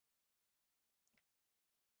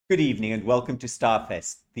Good evening and welcome to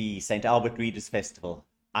Starfest, the St. Albert Readers Festival.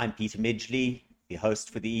 I'm Peter Midgley, the host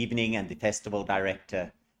for the evening and the festival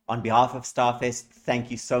director. On behalf of Starfest,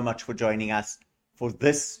 thank you so much for joining us for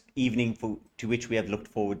this evening to which we have looked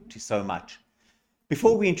forward to so much.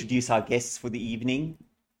 Before we introduce our guests for the evening,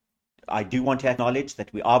 I do want to acknowledge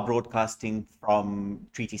that we are broadcasting from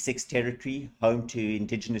Treaty 6 territory, home to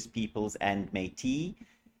Indigenous peoples and Métis.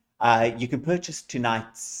 You can purchase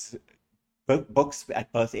tonight's books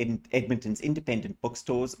at both Edmonton's independent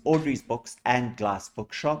bookstores, Audrey's Books and Glass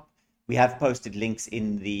Bookshop. We have posted links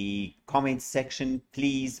in the comments section.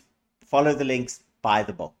 Please follow the links, buy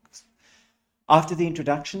the books. After the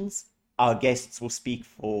introductions, our guests will speak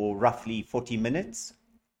for roughly 40 minutes.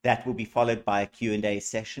 That will be followed by a Q&A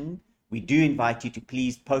session. We do invite you to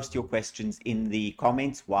please post your questions in the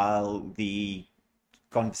comments while the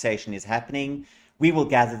conversation is happening. We will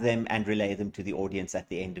gather them and relay them to the audience at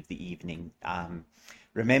the end of the evening.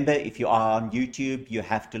 Remember, if you are on YouTube, you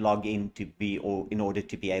have to log in in order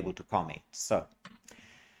to be able to comment. So,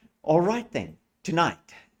 all right then,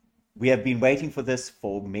 tonight, we have been waiting for this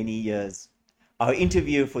for many years. Our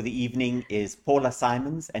interviewer for the evening is Paula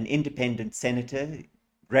Simons, an independent senator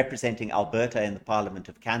representing Alberta in the Parliament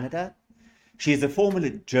of Canada. She is a former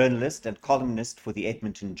journalist and columnist for the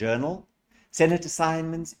Edmonton Journal. Senator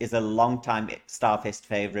Simons is a long-time Starfest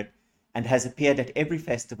favorite and has appeared at every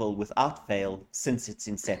festival without fail since its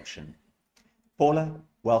inception. Paula,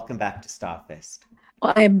 welcome back to Starfest.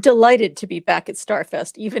 Well, I am delighted to be back at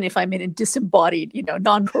Starfest, even if I'm in a disembodied,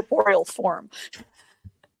 non-corporeal form.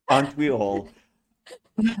 Aren't we all?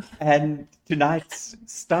 And tonight's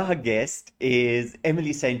star guest is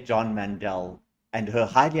Emily St. John Mandel, and her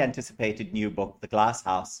highly anticipated new book, The Glass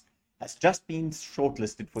House, has just been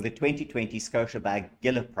shortlisted for the 2020 Scotiabank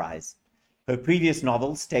Gillip Prize. Her previous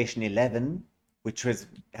novel, Station 11, which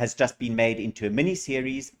has just been made into a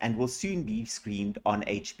miniseries and will soon be screened on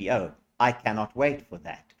HBO. I cannot wait for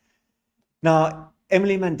that. Now,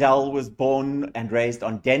 Emily Mandel was born and raised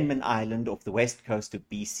on Denman Island off the west coast of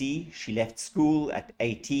BC. She left school at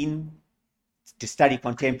 18 to study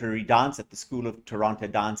contemporary dance at the School of Toronto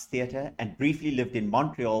Dance Theatre and briefly lived in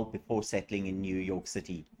Montreal before settling in New York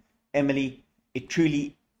City. Emily,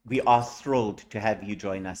 we are thrilled to have you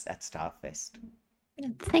join us at Starfest.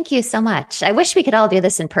 Thank you so much. I wish we could all do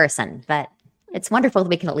this in person, but it's wonderful that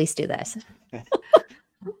we can at least do this.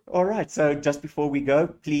 All right. So just before we go,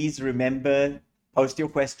 please remember, post your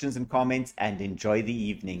questions and comments and enjoy the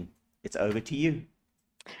evening. It's over to you.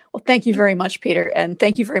 Well, thank you very much, Peter. And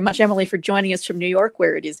thank you very much, Emily, for joining us from New York,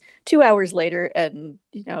 where it is 2 hours later and,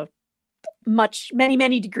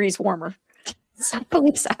 many degrees warmer. I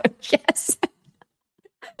believe so, yes.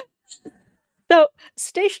 So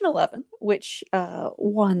Station 11, which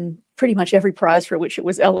won pretty much every prize for which it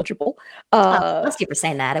was eligible. Thank you for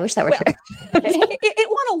saying that. I wish that were true. It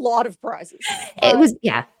won a lot of prizes. It was,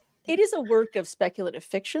 yeah. It is a work of speculative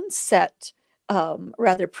fiction set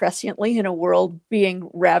rather presciently in a world being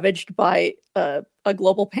ravaged by a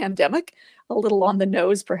global pandemic. A little on the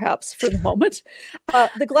nose, perhaps, for the moment.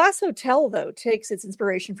 The Glass Hotel, though, takes its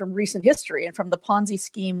inspiration from recent history and from the Ponzi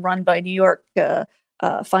scheme run by New York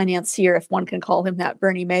financier, if one can call him that,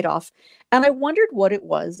 Bernie Madoff. And I wondered what it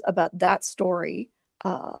was about that story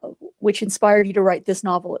which inspired you to write this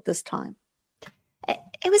novel at this time.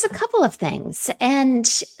 It was a couple of things. And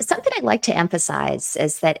something I'd like to emphasize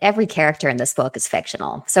is that every character in this book is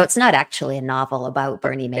fictional. So it's not actually a novel about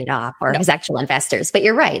Bernie Madoff or his actual investors. But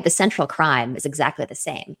you're right, the central crime is exactly the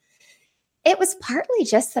same. It was partly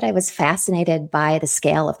just that I was fascinated by the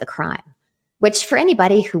scale of the crime, which for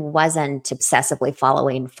anybody who wasn't obsessively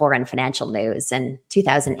following foreign financial news in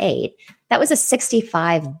 2008, that was a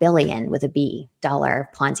 $65 billion with a B dollar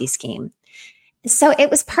Ponzi scheme. So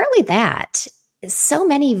it was partly that. So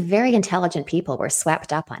many very intelligent people were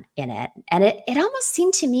swept up in it. And it almost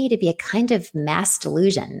seemed to me to be a kind of mass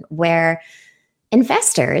delusion where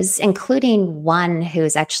investors, including one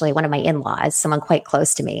who's actually one of my in-laws, someone quite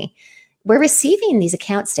close to me, were receiving these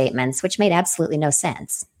account statements, which made absolutely no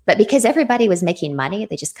sense. But because everybody was making money,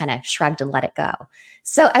 they just kind of shrugged and let it go.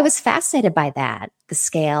 So I was fascinated by that, the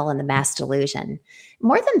scale and the mass delusion.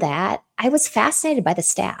 More than that, I was fascinated by the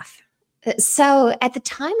staff. So at the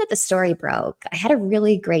time that the story broke, I had a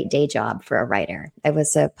really great day job for a writer. I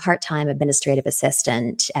was a part-time administrative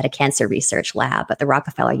assistant at a cancer research lab at the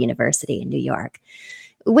Rockefeller University in New York,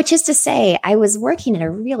 which is to say I was working in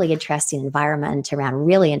a really interesting environment around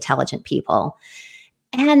really intelligent people.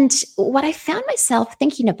 And what I found myself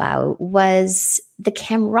thinking about was the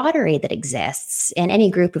camaraderie that exists in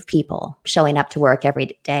any group of people showing up to work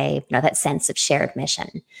every day, that sense of shared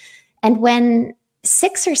mission. And when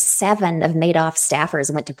 6 or 7 of Madoff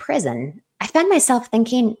staffers went to prison, I found myself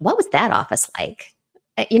thinking, what was that office like?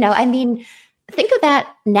 I mean, think of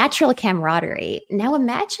that natural camaraderie. Now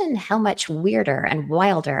imagine how much weirder and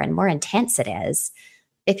wilder and more intense it is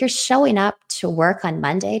if you're showing up to work on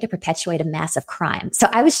Monday to perpetuate a massive crime. So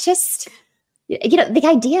I was just, the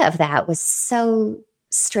idea of that was so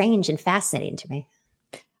strange and fascinating to me.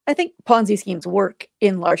 I think Ponzi schemes work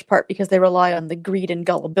in large part because they rely on the greed and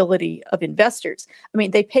gullibility of investors. I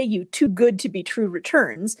mean, they pay you too good to be true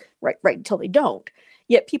returns, right until they don't.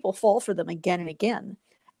 Yet people fall for them again and again.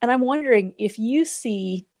 And I'm wondering if you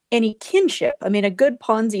see any kinship. I mean, a good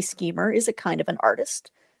Ponzi schemer is a kind of an artist,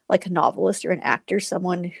 like a novelist or an actor,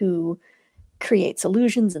 someone who creates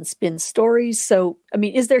illusions and spins stories. So, I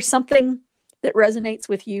mean, is there something that resonates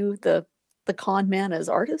with you, the con man as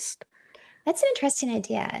artist? That's an interesting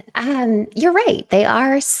idea. You're right. They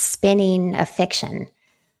are spinning a fiction.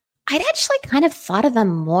 I'd actually kind of thought of them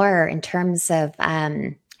more in terms of,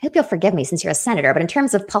 I hope you'll forgive me since you're a senator, but in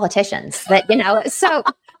terms of politicians that, so,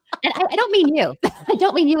 and I don't mean you. I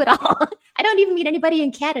don't mean you at all. I don't even mean anybody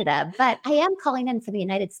in Canada, but I am calling in for the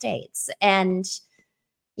United States. And,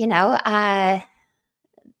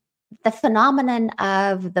 the phenomenon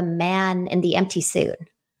of the man in the empty suit,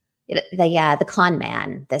 the con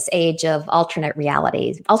man, this age of alternate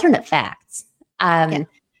realities, alternate facts. It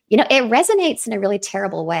resonates in a really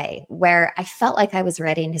terrible way where I felt like I was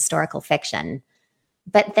reading historical fiction.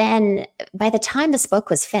 But then by the time this book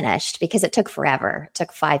was finished, because it took forever, it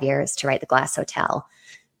took 5 years to write The Glass Hotel.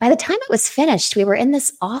 By the time it was finished, we were in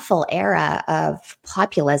this awful era of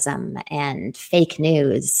populism and fake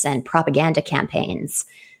news and propaganda campaigns,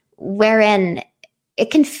 wherein it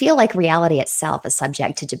can feel like reality itself is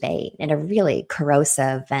subject to debate in a really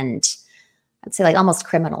corrosive and I'd say like almost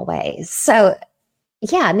criminal way. So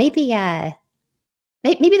yeah, maybe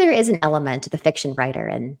there is an element to the fiction writer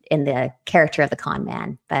in the character of the con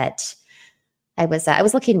man, but I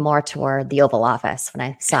was looking more toward the Oval Office when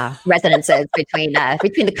I saw resonances between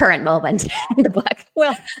the current moment in the book.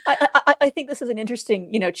 Well, I think this is an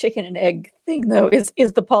interesting, chicken and egg thing, though.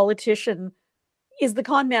 Is the politician? Is the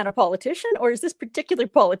con man a politician, or is this particular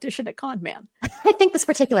politician a con man? I think this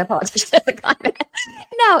particular politician is a con man.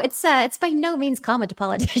 No, it's by no means common to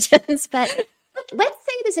politicians, but let's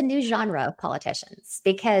say there's a new genre of politicians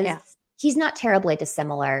because he's not terribly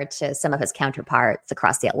dissimilar to some of his counterparts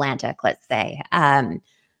across the Atlantic, let's say,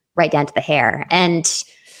 right down to the hair. And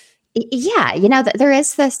there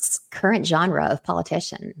is this current genre of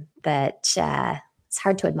politician that it's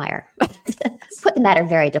hard to admire. Put the matter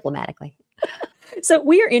very diplomatically. So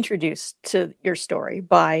we are introduced to your story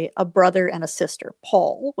by a brother and a sister.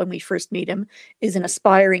 Paul, when we first meet him, is an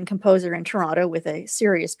aspiring composer in Toronto with a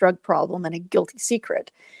serious drug problem and a guilty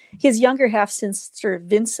secret. His younger half-sister,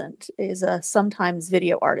 Vincent, is a sometimes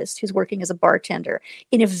video artist who's working as a bartender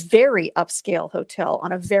in a very upscale hotel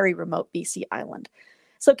on a very remote BC island.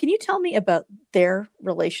 So can you tell me about their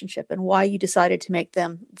relationship and why you decided to make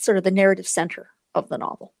them sort of the narrative center of the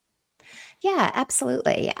novel? Yeah,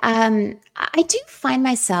 absolutely. I do find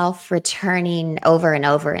myself returning over and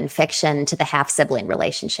over in fiction to the half-sibling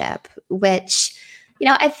relationship, which,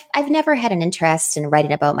 I've never had an interest in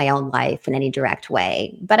writing about my own life in any direct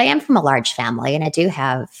way, but I am from a large family and I do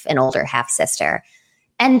have an older half-sister.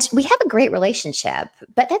 And we have a great relationship,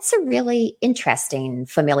 but that's a really interesting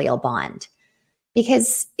familial bond.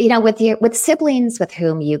 Because, with siblings with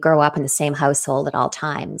whom you grow up in the same household at all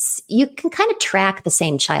times, you can kind of track the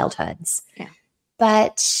same childhoods. Yeah.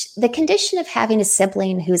 But the condition of having a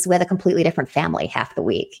sibling who's with a completely different family half the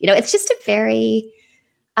week, it's just a very,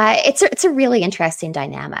 it's a really interesting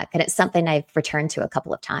dynamic. And it's something I've returned to a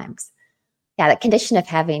couple of times. Yeah, the condition of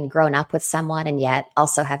having grown up with someone and yet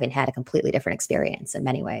also having had a completely different experience in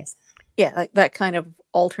many ways. Yeah, like that kind of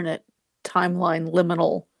alternate timeline,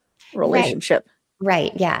 liminal relationship.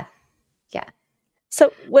 Right. Yeah.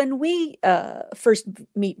 So when we first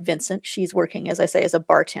meet Vincent, she's working, as I say, as a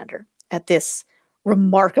bartender at this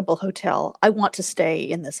remarkable hotel. I want to stay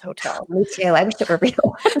in this hotel. Me too. I wish it were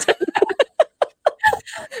real.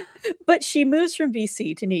 But she moves from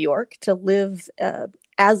BC to New York to live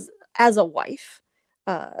as a wife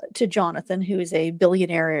to Jonathan, who is a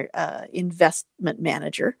billionaire investment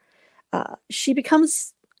manager. She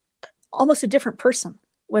becomes almost a different person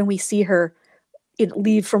when we see her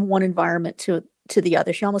leave from one environment to the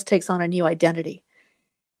other. She almost takes on a new identity.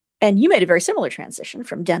 And you made a very similar transition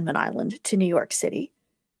from Denman Island to New York City.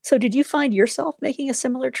 So did you find yourself making a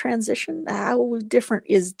similar transition? How different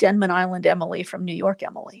is Denman Island Emily from New York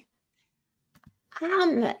Emily?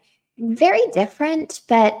 Very different,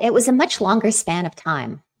 but it was a much longer span of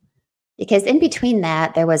time. Because in between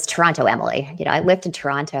that, there was Toronto Emily. I lived in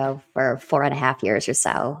Toronto for 4.5 years or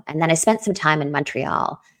so. And then I spent some time in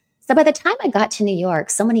Montreal. So by the time I got to New York,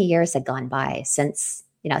 so many years had gone by since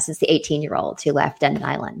the 18-year-old who left Denman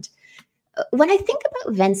Island. When I think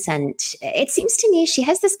about Vincent, it seems to me she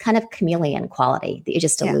has this kind of chameleon quality that you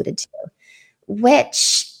just alluded to,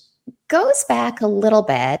 which goes back a little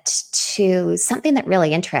bit to something that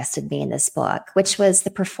really interested me in this book, which was the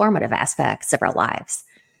performative aspects of our lives.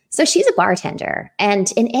 So she's a bartender,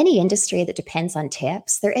 and in any industry that depends on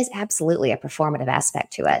tips, there is absolutely a performative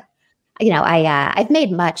aspect to it. I've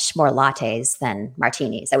made much more lattes than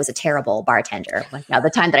martinis. I was a terrible bartender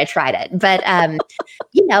the time that I tried it. But,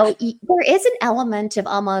 there is an element of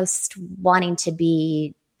almost wanting to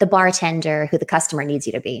be the bartender who the customer needs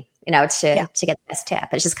you to be, to get the best tip.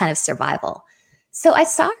 It's just kind of survival. So I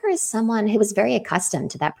saw her as someone who was very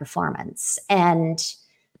accustomed to that performance. And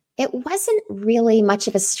it wasn't really much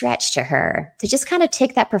of a stretch to her to just kind of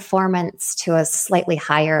take that performance to a slightly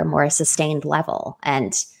higher, more sustained level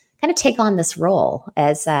and kind of take on this role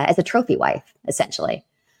as a trophy wife, essentially.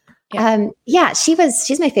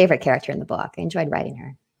 She's my favorite character in the book. I enjoyed writing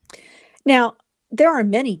her. Now, there are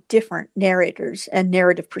many different narrators and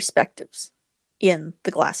narrative perspectives in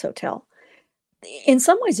The Glass Hotel. In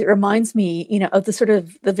some ways, it reminds me, of the sort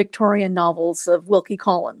of the Victorian novels of Wilkie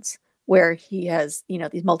Collins, where he has,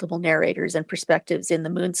 these multiple narrators and perspectives in The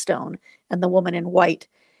Moonstone and The Woman in White.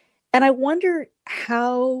 And I wonder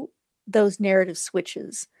how those narrative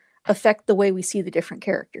switches affect the way we see the different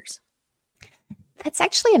characters. That's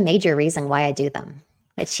actually a major reason why I do them.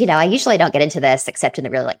 Which, I usually don't get into this except in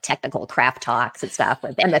the really technical craft talks and stuff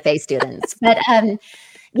with MFA students. But,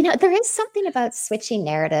 there is something about switching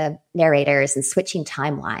narrators and switching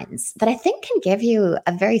timelines that I think can give you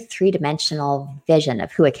a very three-dimensional vision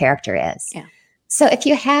of who a character is. Yeah. So if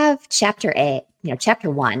you have chapter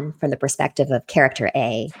 1 from the perspective of character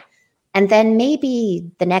A, and then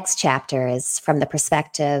maybe the next chapter is from the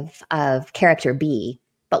perspective of character B,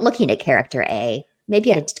 but looking at character A,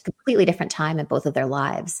 maybe at a completely different time in both of their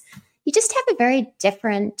lives, you just have a very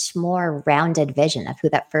different, more rounded vision of who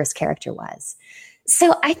that first character was.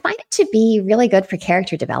 So I find it to be really good for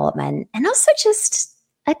character development and also just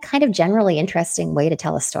a kind of generally interesting way to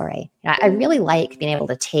tell a story. I really like being able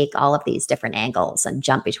to take all of these different angles and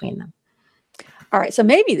jump between them. All right, so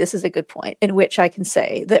maybe this is a good point in which I can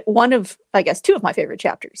say that one of, I guess, two of my favorite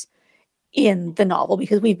chapters in the novel,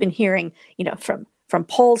 because we've been hearing, from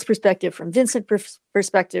Paul's perspective, from Vincent's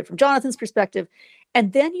perspective, from Jonathan's perspective,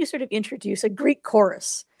 and then you sort of introduce a Greek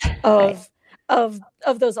chorus of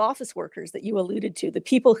those office workers that you alluded to, the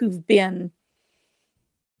people who've been,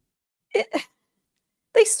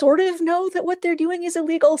 they sort of know that what they're doing is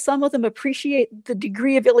illegal. Some of them appreciate the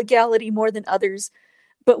degree of illegality more than others,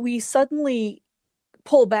 but we suddenly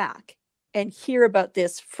pull back and hear about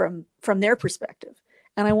this from their perspective.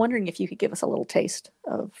 And I'm wondering if you could give us a little taste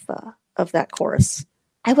of that chorus.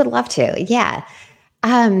 I would love to. Yeah.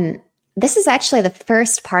 This is actually the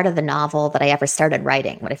first part of the novel that I ever started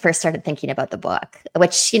writing when I first started thinking about the book,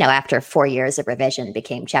 which, after 4 years of revision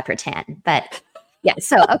became chapter 10. But yeah,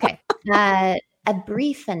 so, okay. A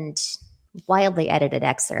brief and wildly edited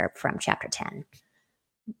excerpt from chapter 10.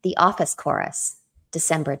 The Office Chorus,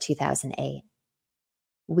 December 2008.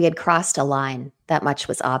 We had crossed a line, that much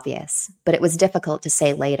was obvious, but it was difficult to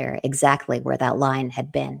say later exactly where that line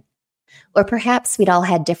had been. Or perhaps we'd all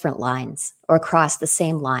had different lines, or crossed the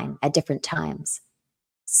same line at different times.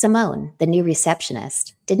 Simone, the new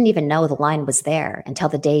receptionist, didn't even know the line was there until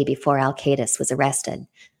the day before Alcatis was arrested,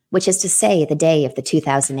 which is to say the day of the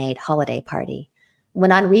 2008 holiday party,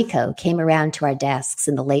 when Enrico came around to our desks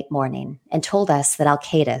in the late morning and told us that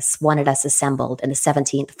Alcatis wanted us assembled in the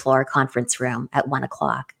 17th floor conference room at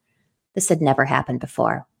 1:00. This had never happened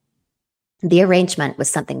before. The arrangement was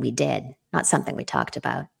something we did, not something we talked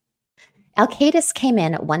about. Alcatis came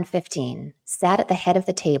in at 1:15, sat at the head of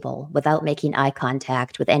the table without making eye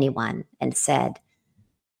contact with anyone, and said,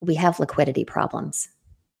 "We have liquidity problems."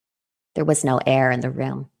 There was no air in the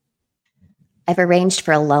room. "I've arranged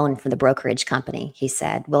for a loan from the brokerage company," he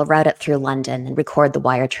said. "We'll route it through London and record the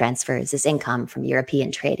wire transfers as income from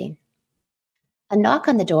European trading." A knock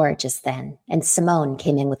on the door just then, and Simone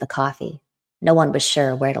came in with the coffee. No one was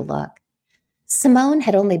sure where to look. Simone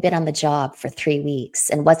had only been on the job for 3 weeks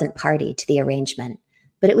and wasn't party to the arrangement,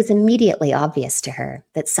 but it was immediately obvious to her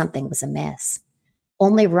that something was amiss.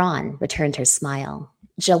 Only Ron returned her smile.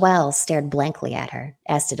 Joelle stared blankly at her,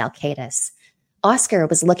 as did Alcatis. Oscar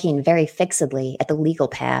was looking very fixedly at the legal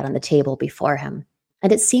pad on the table before him,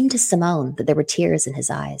 and it seemed to Simone that there were tears in his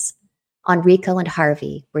eyes. Enrico and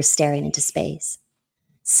Harvey were staring into space.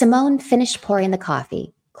 Simone finished pouring the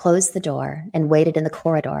coffee, closed the door, and waited in the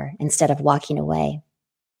corridor instead of walking away.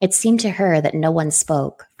 It seemed to her that no one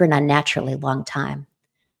spoke for an unnaturally long time.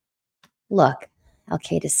 Look,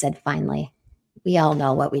 Alcatus said finally, we all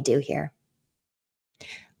know what we do here.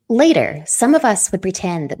 Later, some of us would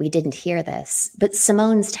pretend that we didn't hear this, but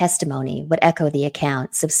Simone's testimony would echo the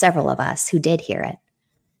accounts of several of us who did hear it.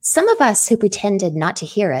 Some of us who pretended not to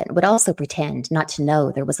hear it would also pretend not to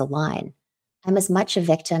know there was a line. I'm as much a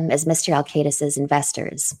victim as Mr. Alcatus's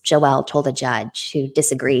investors, Joelle told a judge who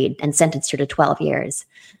disagreed and sentenced her to 12 years.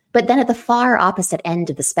 But then at the far opposite end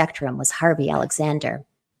of the spectrum was Harvey Alexander,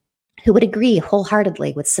 who would agree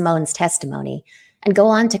wholeheartedly with Simone's testimony and go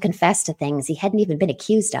on to confess to things he hadn't even been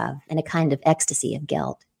accused of in a kind of ecstasy of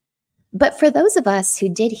guilt. But for those of us who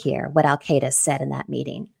did hear what Alcatus said in that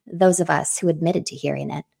meeting, those of us who admitted to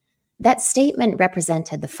hearing it, that statement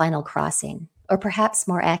represented the final crossing, or perhaps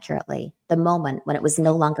more accurately, the moment when it was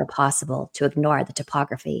no longer possible to ignore the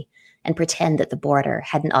topography and pretend that the border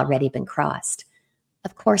hadn't already been crossed.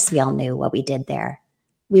 Of course, we all knew what we did there.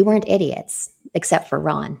 We weren't idiots, except for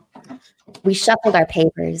Ron. We shuffled our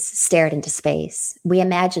papers, stared into space. We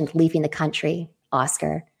imagined leaving the country,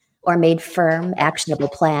 Oscar, or made firm, actionable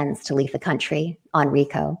plans to leave the country,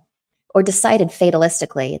 Enrico, or decided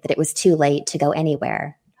fatalistically that it was too late to go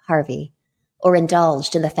anywhere, Harvey, or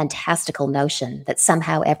indulged in the fantastical notion that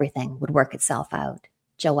somehow everything would work itself out,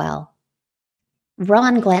 Joelle.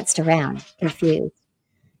 Ron glanced around, confused.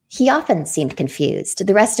 He often seemed confused.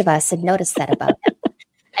 The rest of us had noticed that about him.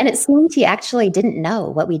 And it seemed he actually didn't know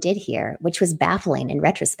what we did here, which was baffling in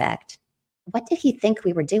retrospect. What did he think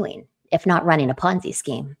we were doing, if not running a Ponzi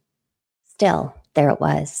scheme? Still, there it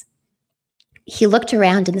was. He looked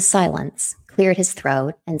around in the silence, cleared his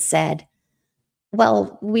throat, and said,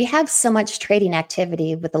 well, we have so much trading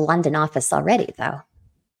activity with the London office already, though.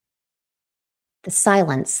 The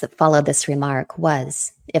silence that followed this remark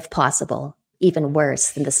was, if possible, even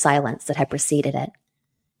worse than the silence that had preceded it.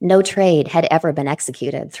 No trade had ever been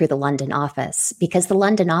executed through the London office because the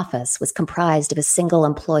London office was comprised of a single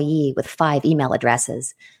employee with 5 email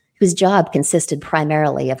addresses, whose job consisted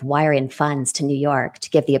primarily of wiring funds to New York to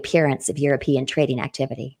give the appearance of European trading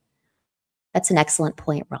activity. That's an excellent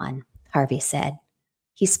point, Ron, Harvey said.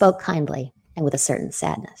 He spoke kindly and with a certain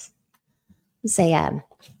sadness. It's a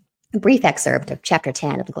brief excerpt of Chapter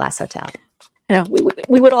 10 of The Glass Hotel. You know,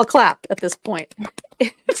 we would all clap at this point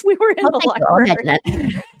if we were in the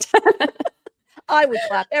library. I would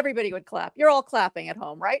clap. Everybody would clap. You're all clapping at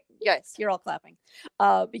home, right? Yes, you're all clapping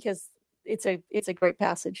because it's a great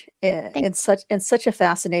passage and such a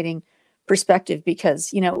fascinating perspective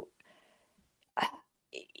because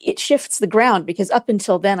it shifts the ground because up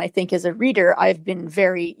until then, I think as a reader, I've been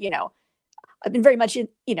very much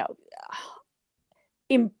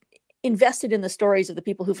invested in the stories of the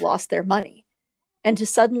people who've lost their money. And to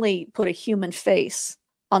suddenly put a human face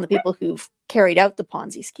on the people who've carried out the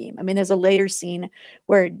Ponzi scheme. I mean, there's a later scene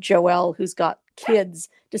where Joelle, who's got kids,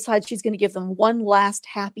 decides she's going to give them one last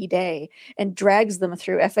happy day and drags them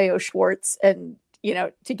through FAO Schwartz and,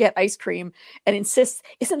 to get ice cream and insists,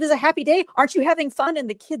 isn't this a happy day? Aren't you having fun? And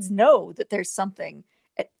the kids know that there's something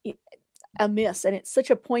amiss. And it's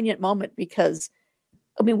such a poignant moment because,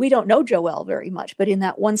 we don't know Joelle very much, but in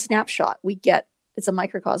that one snapshot, we get it's a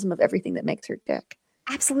microcosm of everything that makes her tick.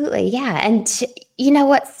 Absolutely, yeah. And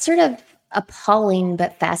what's sort of appalling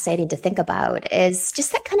but fascinating to think about is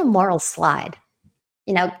just that kind of moral slide.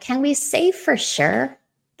 Can we say for sure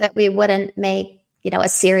that we wouldn't make, a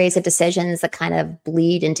series of decisions that kind of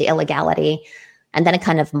bleed into illegality and then a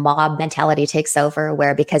kind of mob mentality takes over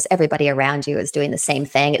where because everybody around you is doing the same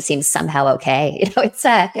thing, it seems somehow okay.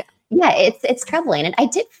 It's troubling. And I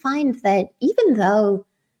did find that even though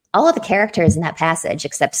all of the characters in that passage,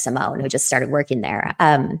 except Simone, who just started working there,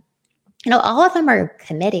 all of them are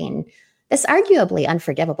committing this arguably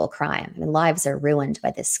unforgivable crime. Lives are ruined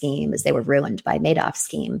by this scheme as they were ruined by Madoff's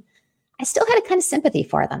scheme. I still had a kind of sympathy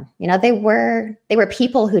for them. They were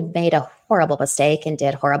people who'd made a horrible mistake and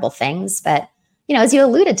did horrible things. But, as you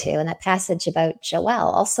alluded to in that passage about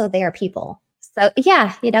Joelle, also they are people. So,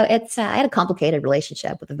 it's I had a complicated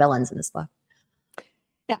relationship with the villains in this book.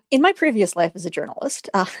 Now, in my previous life as a journalist,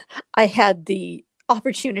 I had the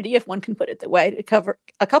opportunity, if one can put it that way, to cover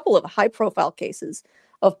a couple of high-profile cases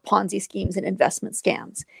of Ponzi schemes and investment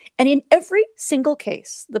scams. And in every single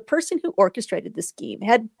case, the person who orchestrated the scheme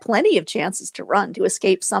had plenty of chances to run, to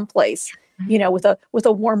escape someplace, with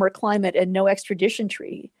a warmer climate and no extradition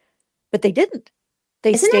treaty. But they didn't.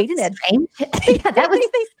 They stayed in Edmonton. Yeah, that was.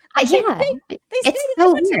 They stayed in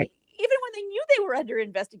Edmonton, even when they knew they were under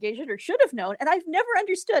investigation or should have known. And I've never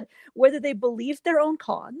understood whether they believed their own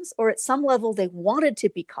cons or at some level they wanted to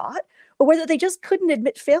be caught or whether they just couldn't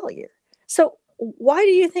admit failure. So why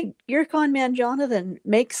do you think your con man Jonathan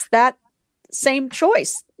makes that same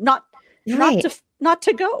choice not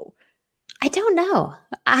to go? I don't know.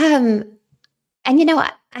 And you know,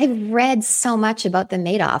 I read so much about the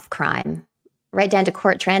Madoff crime, right down to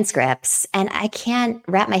court transcripts, and I can't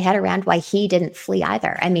wrap my head around why he didn't flee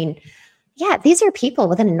either. I mean, yeah, these are people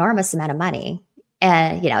with an enormous amount of money,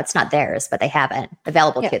 and you know, it's not theirs, but they have it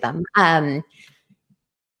available to them.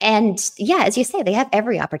 And yeah, as you say, they have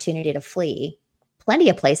every opportunity to flee. Plenty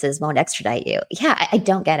of places won't extradite you. Yeah, I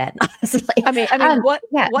don't get it, honestly. I mean,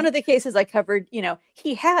 one of the cases I covered, you know,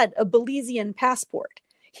 he had a Belizean passport.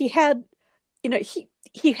 He had, you know,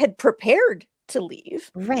 he had prepared to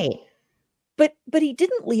leave. Right. But he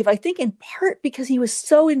didn't leave, I think, in part because he was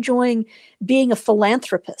so enjoying being a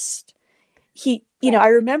philanthropist. I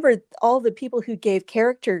remember all the people who gave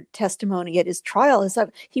character testimony at his trial.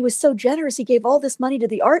 He was so generous. He gave all this money to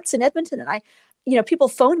the arts in Edmonton. And people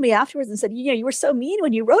phoned me afterwards and said, you were so mean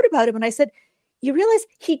when you wrote about him. And I said, you realize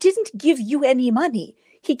he didn't give you any money.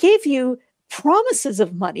 He gave you promises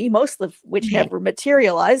of money, most of which never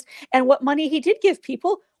materialized. And what money he did give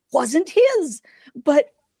people wasn't his.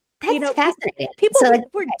 But that's fascinating. People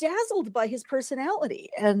were dazzled by his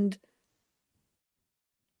personality. And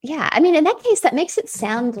yeah, I mean, in that case, that makes it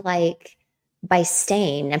sound like by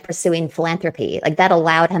staying and pursuing philanthropy, like that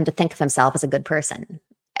allowed him to think of himself as a good person.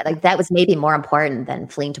 Like that was maybe more important than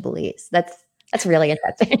fleeing to Belize. That's really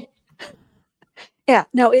interesting. Yeah,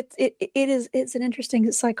 no, it's an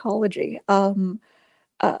interesting psychology. One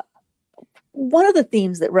of the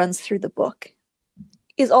themes that runs through the book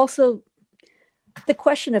is also the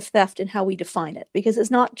question of theft and how we define it, because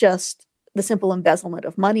it's not just the simple embezzlement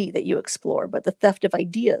of money that you explore, but the theft of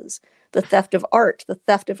ideas, the theft of art, the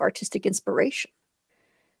theft of artistic inspiration.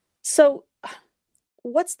 So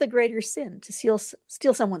what's the greater sin, to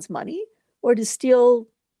steal someone's money or to steal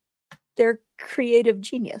their creative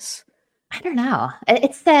genius? I don't know.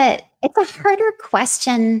 It's a harder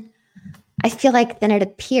question, I feel like, than it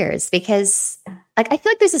appears, because like I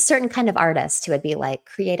feel like there's a certain kind of artist who would be like,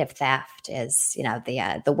 creative theft is,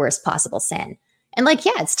 the worst possible sin. And like,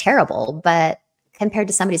 yeah, it's terrible, but compared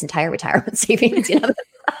to somebody's entire retirement savings,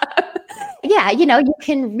 yeah, you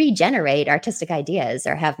can regenerate artistic ideas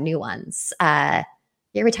or have new ones.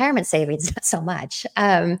 Your retirement savings, not so much.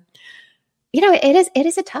 It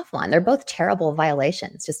is a tough one. They're both terrible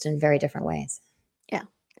violations, just in very different ways. Yeah.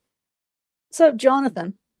 So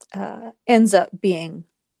Jonathan ends up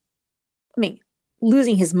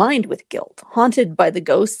losing his mind with guilt, haunted by the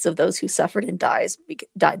ghosts of those who suffered and died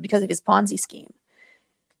because of his Ponzi scheme.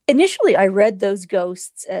 Initially, I read those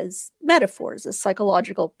ghosts as metaphors, as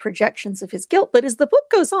psychological projections of his guilt. But as the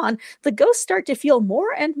book goes on, the ghosts start to feel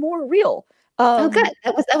more and more real. Oh, good.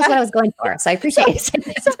 That was what I was going for. So I appreciate it. So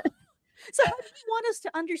how do you want us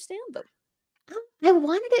to understand them? I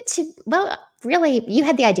wanted it to, well, really, you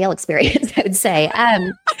had the ideal experience, I would say.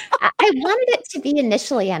 I wanted it to be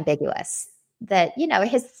initially ambiguous, that,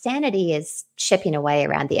 his sanity is chipping away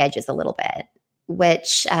around the edges a little bit,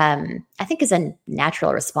 which I think is a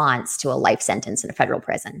natural response to a life sentence in a federal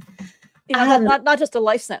prison. Not just a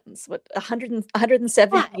life sentence, but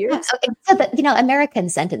 170 years. Okay. So that, American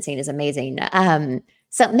sentencing is amazing.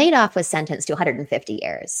 So Madoff was sentenced to 150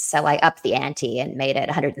 years. So I upped the ante and made it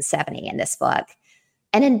 170 in this book.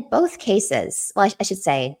 And in both cases, well, I should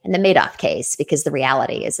say in the Madoff case, because the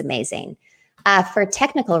reality is amazing. For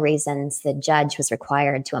technical reasons, the judge was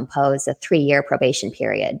required to impose a 3-year probation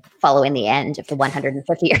period following the end of the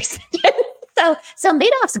 150 years. So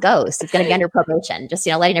Madoff's ghost is going to be under probation, just,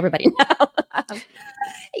 letting everybody know.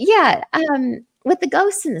 With the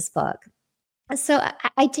ghosts in this book. So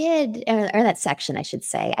I did, or that section, I should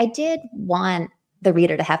say, I did want the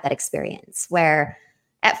reader to have that experience where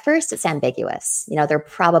at first it's ambiguous. They're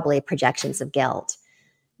probably projections of guilt.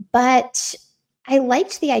 But I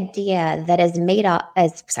liked the idea that as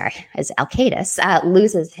Alcaidus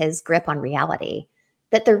loses his grip on reality,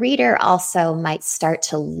 that the reader also might start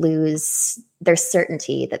to lose their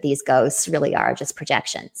certainty that these ghosts really are just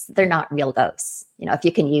projections. They're not real ghosts. If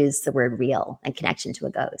you can use the word real in connection to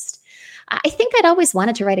a ghost. I think I'd always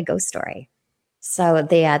wanted to write a ghost story. So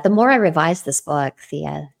the more I revised this book,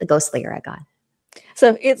 the ghostlier I got.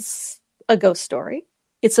 So it's a ghost story.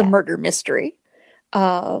 It's a murder mystery.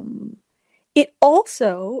 It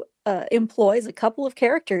also employs a couple of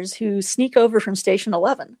characters who sneak over from Station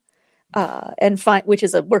 11 and find, which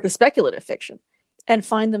is a work of speculative fiction, and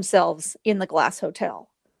find themselves in the Glass Hotel.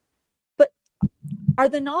 But Are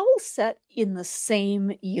the novels set in the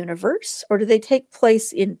same universe, or do they take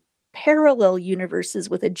place in parallel universes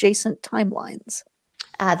with adjacent timelines?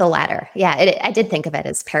 The latter. Yeah, I did think of it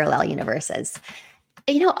as parallel universes.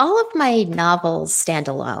 All of my novels stand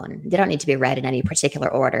alone. They don't need to be read in any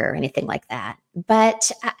particular order or anything like that.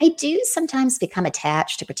 But I do sometimes become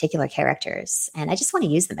attached to particular characters, and I just want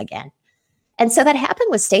to use them again. And so that happened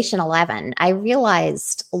with Station 11. I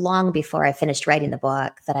realized long before I finished writing the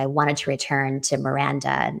book that I wanted to return to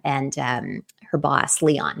Miranda and her boss,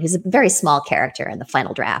 Leon, who's a very small character in the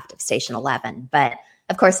final draft of Station 11, but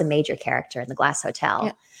of course, a major character in The Glass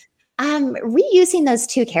Hotel. Yeah. Reusing those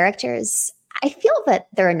two characters, I feel that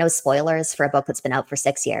there are no spoilers for a book that's been out for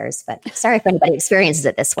 6 years, but sorry if anybody experiences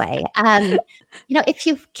it this way. If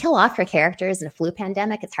you kill off your characters in a flu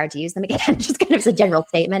pandemic, it's hard to use them again, just kind of as a general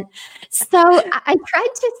statement. So I tried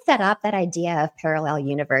to set up that idea of parallel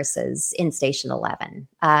universes in Station 11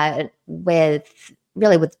 with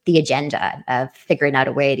the agenda of figuring out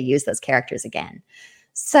a way to use those characters again.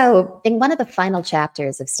 So in one of the final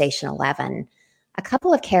chapters of Station 11, a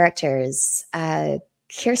couple of characters,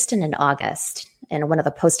 Kirsten and August, in one of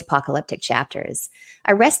the post-apocalyptic chapters,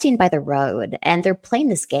 are resting by the road, and they're playing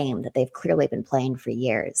this game that they've clearly been playing for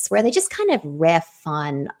years, where they just kind of riff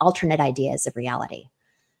on alternate ideas of reality.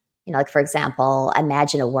 Like, for example,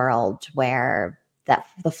 imagine a world where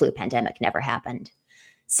the flu pandemic never happened.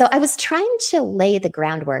 So I was trying to lay the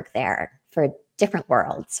groundwork there for different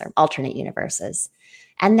worlds or alternate universes.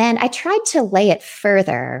 And then I tried to lay it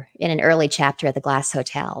further in an early chapter of The Glass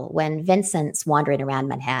Hotel when Vincent's wandering around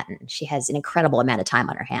Manhattan. She has an incredible amount of time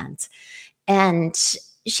on her hands. And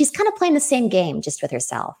she's kind of playing the same game, just with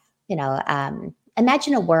herself.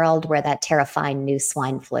 Imagine a world where that terrifying new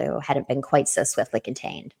swine flu hadn't been quite so swiftly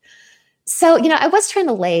contained. So, I was trying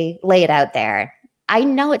to lay it out there. I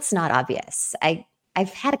know it's not obvious.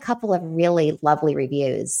 I've had a couple of really lovely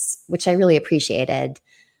reviews, which I really appreciated.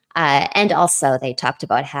 And also they talked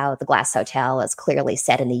about how The Glass Hotel is clearly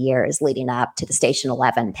set in the years leading up to the Station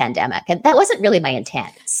 11 pandemic. And that wasn't really my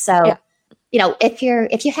intent. So, if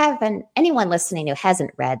you have anyone listening who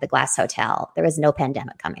hasn't read The Glass Hotel, there is no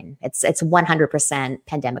pandemic coming. It's 100%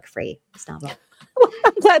 pandemic free, this novel.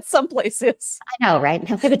 I'm glad someplace is. I know, right?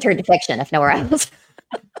 Maybe turn to fiction if nowhere else.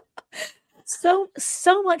 So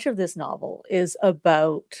much of this novel is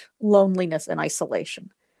about loneliness and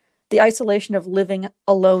isolation. The isolation of living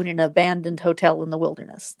alone in an abandoned hotel in the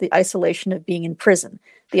wilderness, the isolation of being in prison,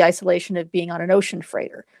 the isolation of being on an ocean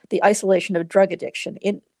freighter, the isolation of drug addiction.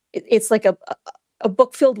 It's like a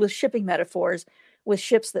book filled with shipping metaphors with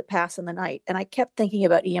ships that pass in the night. And I kept thinking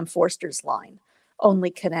about E.M. Forster's line, only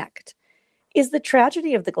connect. Is the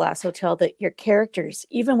tragedy of The Glass Hotel that your characters,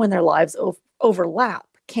 even when their lives overlap,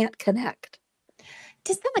 can't connect?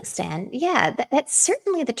 To some extent, yeah. That's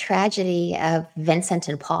certainly the tragedy of Vincent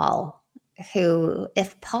and Paul, who,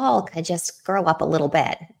 if Paul could just grow up a little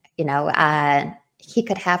bit, he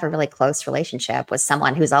could have a really close relationship with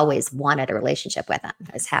someone who's always wanted a relationship with him,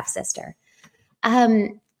 his half-sister. But,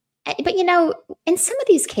 in some of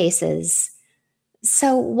these cases,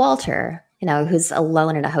 so Walter, who's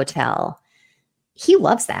alone in a hotel, he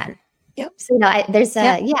loves that. Yep. So,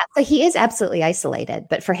 so he is absolutely isolated,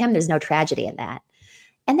 but for him, there's no tragedy in that.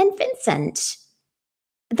 And then Vincent,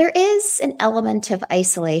 there is an element of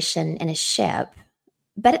isolation in a ship,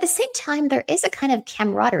 but at the same time, there is a kind of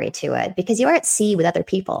camaraderie to it because you are at sea with other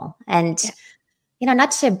people. And,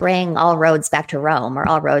 not to bring all roads back to Rome or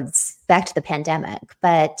all roads back to the pandemic,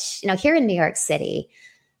 but, here in New York City,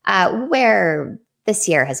 where this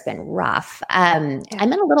year has been rough, I'm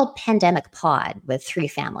in a little pandemic pod with 3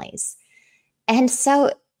 families. And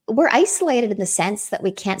so we're isolated in the sense that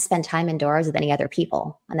we can't spend time indoors with any other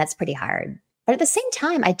people, and that's pretty hard. But at the same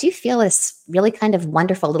time, I do feel this really kind of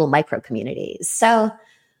wonderful little micro communities. So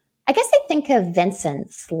I guess I think of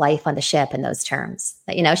Vincent's life on the ship in those terms.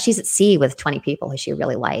 That, she's at sea with 20 people who she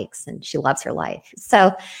really likes, and she loves her life.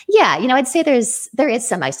 So yeah, I'd say there is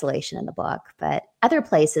some isolation in the book, but other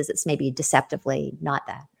places it's maybe deceptively not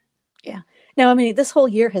that. Yeah. Now, I mean, this whole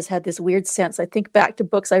year has had this weird sense. I think back to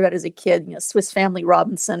books I read as a kid, Swiss Family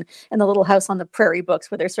Robinson and the Little House on the Prairie books,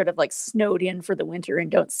 where they're sort of like snowed in for the winter and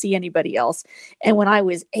don't see anybody else. And when I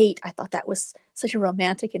was 8, I thought that was such a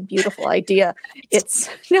romantic and beautiful idea. It's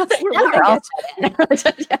now that we're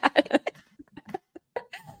living it.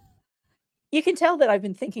 You can tell that I've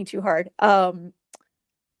been thinking too hard. How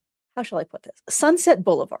shall I put this? Sunset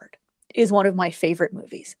Boulevard is one of my favorite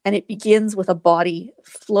movies. And it begins with a body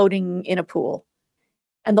floating in a pool.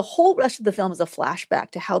 And the whole rest of the film is a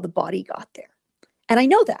flashback to how the body got there. And I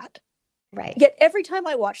know that. Right. Yet every time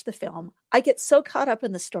I watch the film, I get so caught up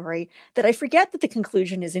in the story that I forget that the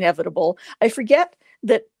conclusion is inevitable. I forget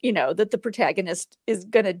that, that the protagonist is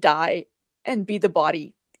going to die and be the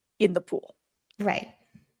body in the pool. Right.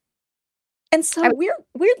 And so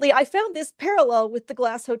weirdly, I found this parallel with The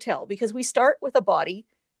Glass Hotel, because we start with a body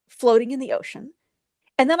floating in the ocean.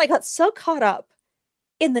 And then I got so caught up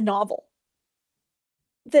in the novel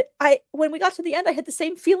that when we got to the end, I had the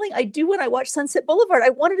same feeling I do when I watch Sunset Boulevard. I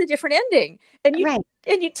wanted a different ending. And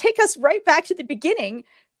you take us right back to the beginning,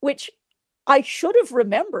 which I should have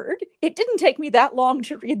remembered. It didn't take me that long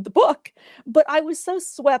to read the book, but I was so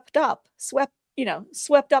swept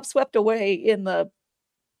away in the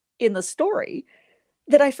story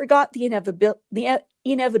that I forgot the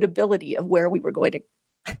inevitability of where we were going to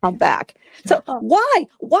come back. So why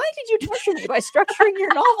did you torture me by structuring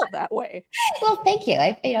your novel that way? Well, thank you.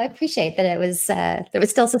 I appreciate that it was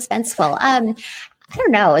still suspenseful. I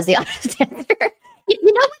don't know is the honest answer.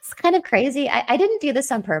 You know what's kind of crazy? I didn't do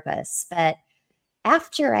this on purpose, but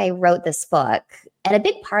after I wrote this book, and a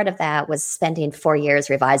big part of that was spending 4 years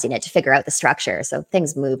revising it to figure out the structure. So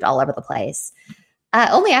things moved all over the place.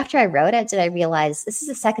 Only after I wrote it did I realize this is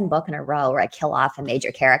the second book in a row where I kill off a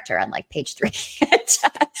major character on like page 3.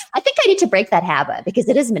 I think I need to break that habit because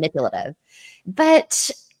it is manipulative. But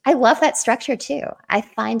I love that structure too. I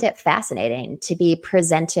find it fascinating to be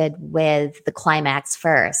presented with the climax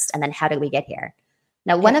first, and then how did we get here?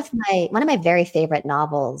 Now, one of my very favorite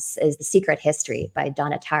novels is The Secret History by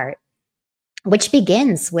Donna Tartt, which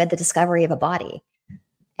begins with the discovery of a body.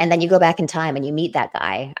 And then you go back in time and you meet that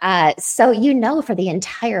guy. So for the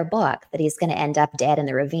entire book that he's going to end up dead in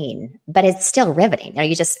the ravine, but it's still riveting.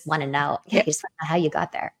 You just want to know, you just want to know how you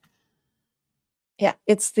got there. Yeah,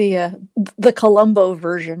 it's the Columbo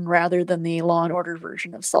version rather than the Law and Order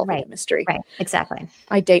version of solving a mystery. Right, exactly.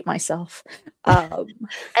 I date myself. I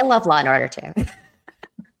love Law and Order too.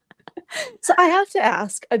 So I have to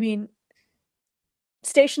ask,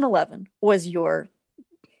 Station 11 was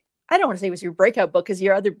I don't want to say it was your breakout book, because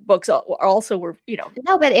your other books also were,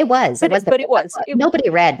 No, but it was. But it was. Nobody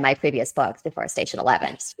read my previous books before Station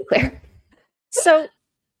 11, just to be clear. So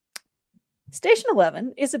Station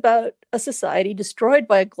 11 is about a society destroyed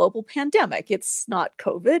by a global pandemic. It's not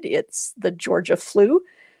COVID, it's the Georgia flu,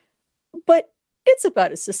 but it's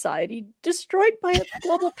about a society destroyed by a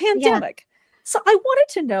global pandemic. Yeah. So I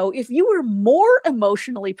wanted to know if you were more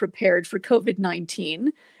emotionally prepared for COVID-19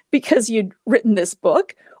 because you'd written this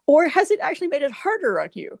book, or has it actually made it harder on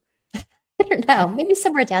you? I don't know. Maybe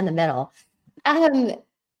somewhere down the middle. On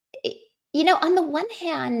the one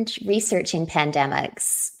hand, researching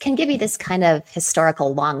pandemics can give you this kind of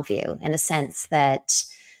historical long view, in a sense that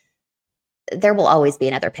there will always be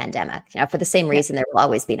another pandemic. For the same reason there will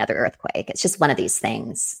always be another earthquake. It's just one of these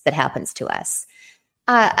things that happens to us.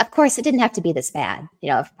 Of course, it didn't have to be this bad.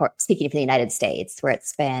 Speaking of the United States, where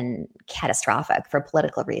it's been catastrophic for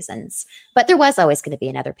political reasons, but there was always going to be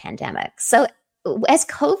another pandemic. So as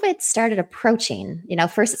COVID started approaching,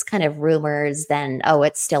 first it's kind of rumors, then,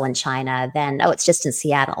 it's still in China, then, it's just in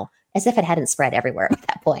Seattle, as if it hadn't spread everywhere at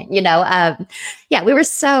that point. We were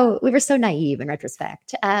so naive in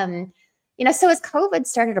retrospect. So as COVID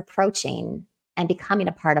started approaching and becoming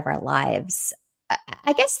a part of our lives,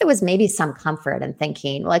 I guess there was maybe some comfort in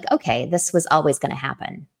thinking like, okay, this was always going to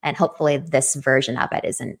happen. And hopefully this version of it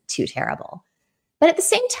isn't too terrible. But at the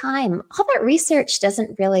same time, all that research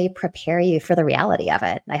doesn't really prepare you for the reality of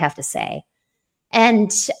it, I have to say.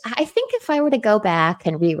 And I think if I were to go back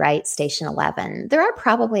and rewrite Station 11, there are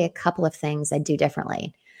probably a couple of things I'd do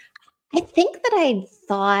differently. I think that I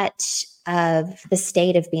thought of the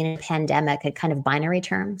state of being in a pandemic in kind of binary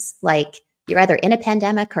terms, like you're either in a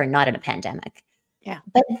pandemic or not in a pandemic. Yeah.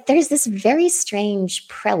 But there's this very strange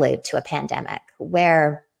prelude to a pandemic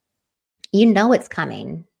where it's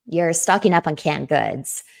coming. You're stocking up on canned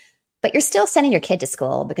goods, but you're still sending your kid to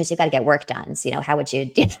school because you got to get work done. So, how would you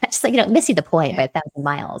do that? Just missing the point by 1,000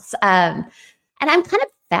 miles. And I'm kind of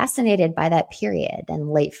fascinated by that period in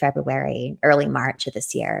late February, early March of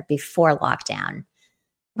this year before lockdown.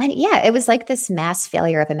 When, it was like this mass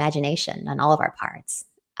failure of imagination on all of our parts.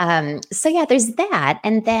 There's that.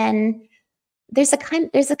 And then there's a kind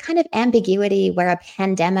of ambiguity where a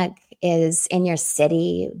pandemic is in your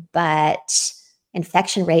city, but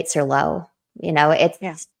infection rates are low.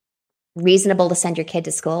 It's reasonable to send your kid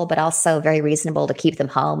to school, but also very reasonable to keep them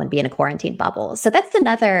home and be in a quarantine bubble. So that's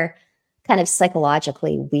another kind of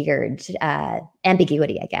psychologically weird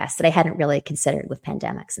ambiguity, I guess, that I hadn't really considered with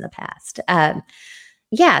pandemics in the past.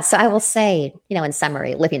 So I will say, in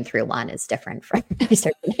summary, living through one is different from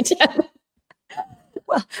researching it.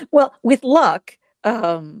 Well, with luck,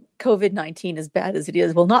 COVID-19, as bad as it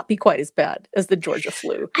is, will not be quite as bad as the Georgia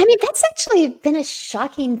flu. I mean, that's actually been a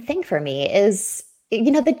shocking thing for me is,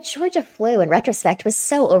 the Georgia flu in retrospect was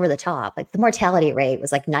so over the top. Like the mortality rate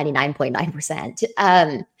was like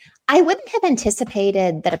 99.9%. I wouldn't have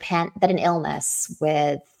anticipated that that an illness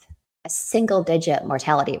with a single digit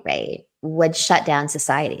mortality rate would shut down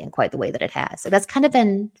society in quite the way that it has. So that's kind of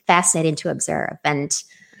been fascinating to observe. And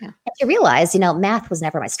to realize, math was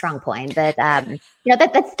never my strong point, but,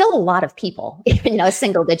 that's still a lot of people, a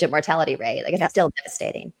single digit mortality rate. Like it's still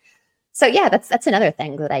devastating. So yeah, that's another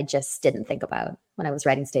thing that I just didn't think about when I was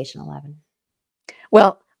writing Station 11.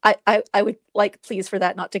 Well, I would like, please, for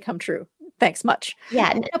that not to come true. Thanks much.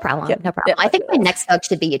 Yeah, no problem. Yeah, no problem. I think my next book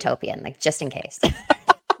should be utopian, like just in case.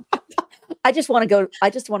 I just want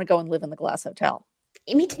to go and live in the Glass Hotel.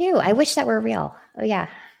 Me too. I wish that were real. Oh yeah.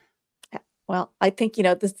 Well, I think,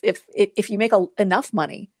 this, if you make enough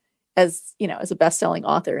money as a best-selling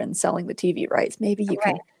author and selling the TV rights, maybe you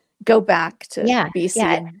can go back to BC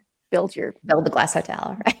and build the Glass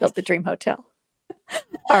Hotel, right? Build the dream hotel.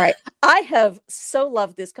 All right. I have so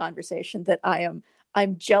loved this conversation that I'm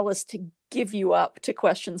jealous to give you up to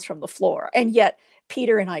questions from the floor. And yet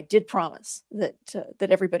Peter and I did promise that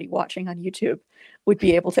everybody watching on YouTube would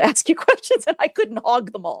be able to ask you questions, and I couldn't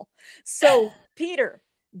hog them all. So, Peter,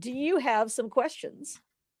 do you have some questions?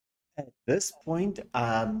 At this point,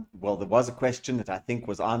 well, there was a question that I think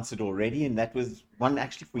was answered already, and that was one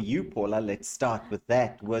actually for you, Paula. Let's start with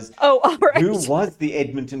that. All right. Who was the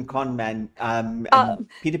Edmonton con man? And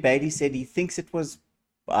Peter Bailey said he thinks it was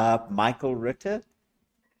Michael Ritter.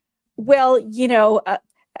 Well,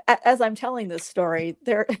 as I'm telling this story,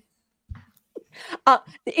 it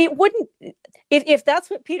wouldn't. If that's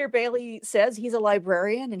what Peter Bailey says, he's a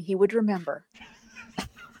librarian and he would remember.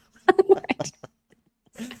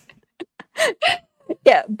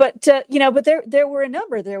 Yeah, but there were a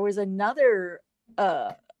number. There was another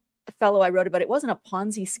fellow I wrote about. It wasn't a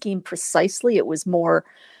Ponzi scheme precisely. It was more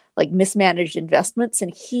like mismanaged investments,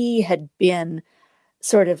 and he had been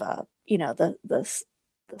sort of the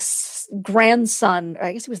grandson.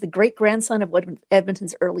 I guess he was the great grandson of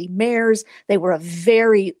Edmonton's early mayors. They were a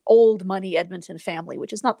very old money Edmonton family,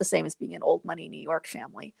 which is not the same as being an old money New York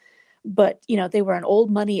family. But, they were an old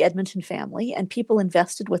money Edmonton family, and people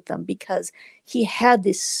invested with them because he had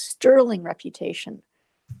this sterling reputation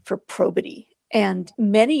for probity. And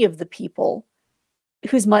many of the people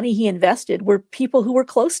whose money he invested were people who were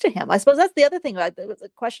close to him. I suppose that's the other thing. That was a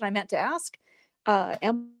question I meant to ask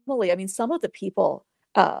Emily. I mean, some of the people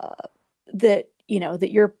that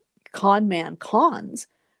your con man cons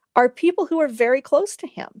are people who are very close to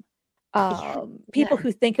him. People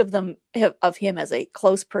who think of him as a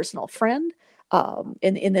close personal friend.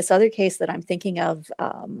 In this other case that I'm thinking of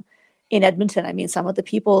in Edmonton, I mean, some of the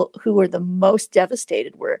people who were the most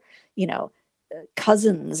devastated were,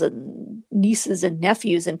 cousins and nieces and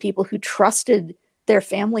nephews and people who trusted their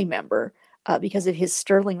family member because of his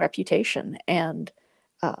sterling reputation. And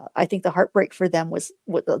I think the heartbreak for them was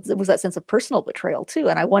that sense of personal betrayal too.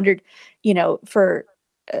 And I wondered, for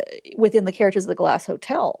within the characters of the Glass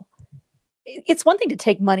Hotel, it's one thing to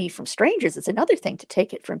take money from strangers. It's another thing to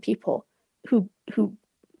take it from people who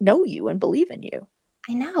know you and believe in you.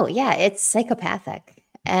 I know. Yeah, it's psychopathic.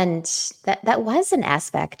 And that was an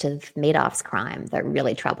aspect of Madoff's crime that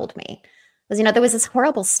really troubled me. Because, there was this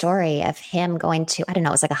horrible story of him going to, I don't know,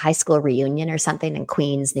 it was like a high school reunion or something in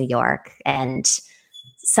Queens, New York. And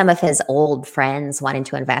some of his old friends wanting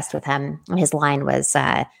to invest with him. And his line was,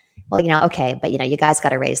 well, okay, but, you guys got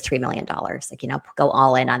to raise $3 million. Like, go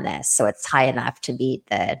all in on this. So it's high enough to meet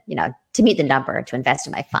the number to invest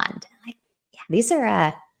in my fund. Like, yeah, these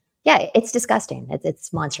are, it's disgusting.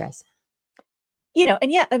 It's monstrous.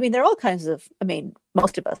 I mean, there are all kinds of,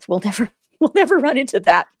 most of us will never run into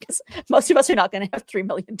that because most of us are not going to have $3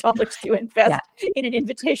 million to invest in an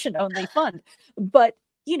invitation only fund. But,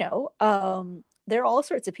 there are all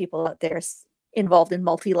sorts of people out there involved in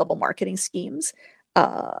multi-level marketing schemes.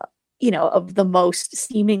 Of the most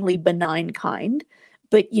seemingly benign kind.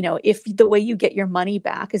 But, if the way you get your money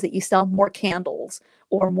back is that you sell more candles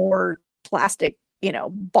or more plastic,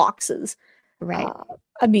 boxes. Right.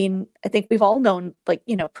 I think we've all known,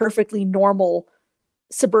 perfectly normal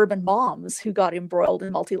suburban moms who got embroiled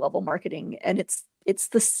in multi-level marketing. And it's it's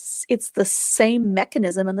the same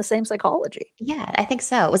mechanism and the same psychology. Yeah, I think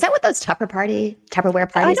so. Was that what those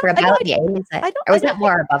Tupperware parties were I about in the 80s? Or was that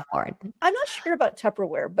more above board? I'm not sure about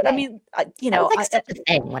Tupperware, but Right. I mean, That was like such a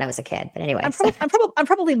thing when I was a kid. But anyway, I'm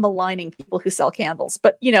probably maligning people who sell candles,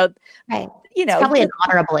 but right. It's probably an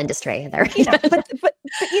honorable industry. There. But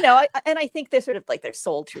I think they're sort of like they're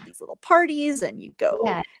sold through these little parties, and you go,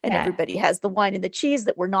 and everybody has the wine and the cheese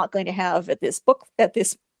that we're not going to have at this book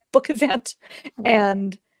event,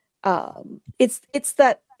 and it's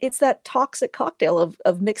that toxic cocktail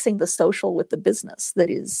of mixing the social with the business that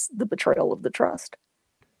is the betrayal of the trust.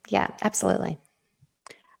 Yeah, absolutely.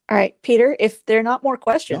 All right, Peter, if there are not more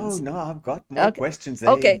questions. No, I've got more questions.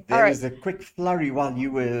 Okay, there was a quick flurry while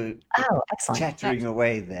you were chattering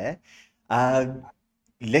away there.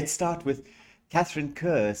 Let's start with Catherine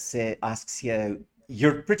Kerr asks here,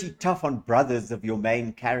 you're pretty tough on brothers of your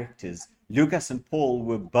main characters. Lucas and Paul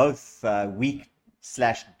were both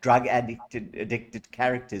weak/drug addicted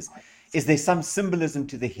characters. Is there some symbolism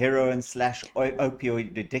to the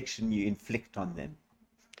heroin/opioid addiction you inflict on them?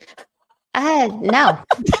 No.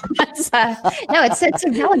 It's a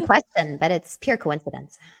valid question, but it's pure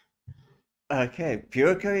coincidence. Okay,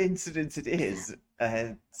 pure coincidence it is.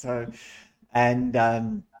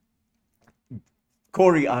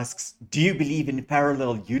 Corey asks, do you believe in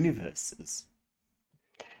parallel universes?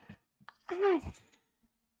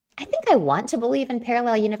 I think I want to believe in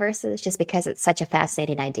parallel universes just because it's such a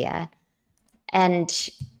fascinating idea. And,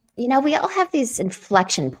 we all have these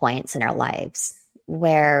inflection points in our lives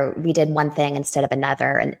where we did one thing instead of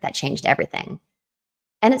another, and that changed everything.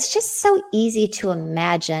 And it's just so easy to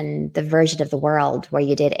imagine the version of the world where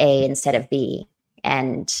you did A instead of B.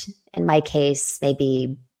 And in my case,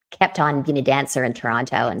 maybe kept on being a dancer in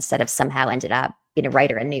Toronto instead of somehow ended up being a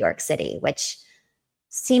writer in New York City, which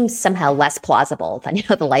seems somehow less plausible than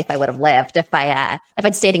the life I would have lived if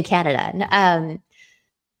I'd stayed in Canada.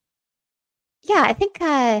 I think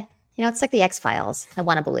it's like the X-Files. I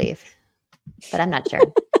want to believe, but I'm not sure.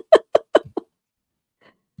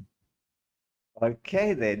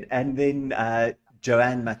 Okay, then. And then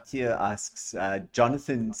Joanne Mathieu asks,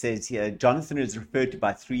 Jonathan says here, Jonathan is referred to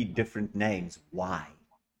by 3 different names. Why?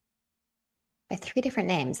 By 3 different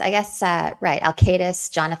names. I guess, right,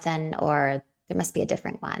 Alcatus, Jonathan, or there must be a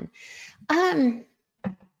different one. I'd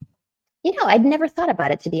never thought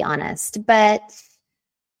about it, to be honest, but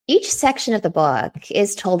each section of the book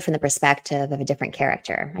is told from the perspective of a different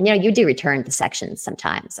character. And, you do return to sections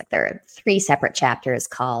sometimes. Like there are 3 separate chapters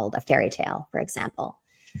called A Fairy Tale, for example.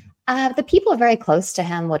 The people very close to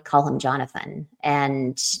him would call him Jonathan,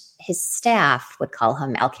 and his staff would call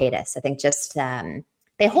him Alcatus. I think just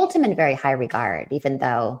they hold him in very high regard, even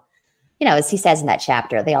though, as he says in that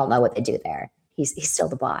chapter, they all know what they do there. He's still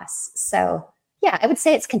the boss. So, yeah, I would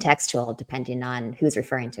say it's contextual depending on who's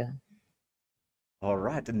referring to him. All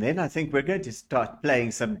right, and then I think we're going to start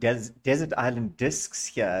playing some Desert Island Discs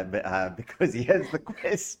here, because here's the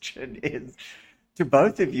question is to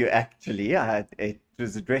both of you, actually. It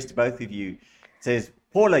was addressed to both of you. It says,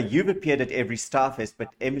 Paula, you've appeared at every Starfest, but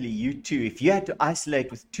Emily, you too. If you had to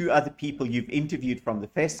isolate with 2 other people you've interviewed from the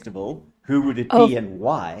festival, who would it be and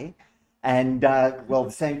why? And, the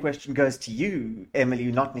same question goes to you,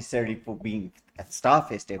 Emily, not necessarily for being at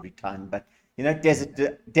Starfest every time, but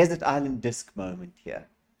desert island disc moment here.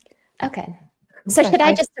 Okay. So should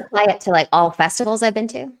I just apply it to all festivals I've been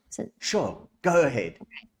to? Sure. Go ahead.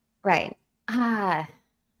 Right. I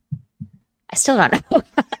still don't know.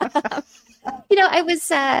 I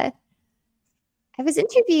was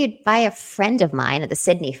interviewed by a friend of mine at the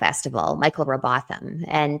Sydney Festival, Michael Robotham,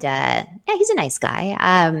 and he's a nice guy.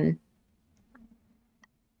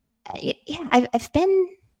 I've been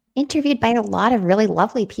interviewed by a lot of really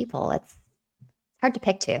lovely people. It's hard to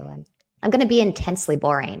pick 2. I'm going to be intensely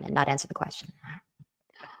boring and not answer the question.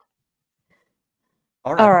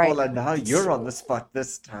 All right, Paula, now you're on the spot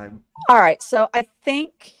this time. All right, so I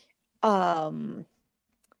think the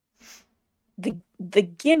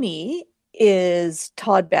gimme is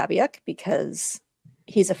Todd Babiak because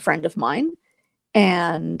he's a friend of mine,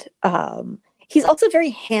 and he's also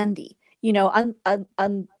very handy.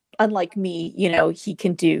 Unlike me, he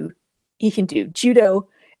can do judo,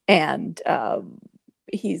 and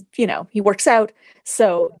he works out.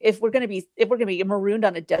 So if we're gonna be marooned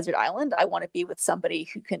on a desert island, I want to be with somebody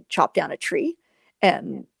who can chop down a tree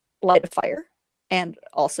and light a fire and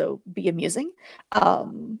also be amusing.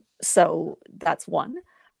 So that's one.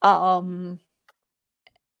 I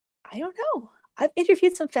don't know. I've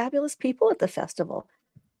interviewed some fabulous people at the festival.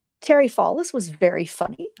 Terry Fallis was very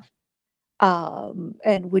funny.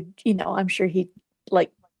 And would, I'm sure he'd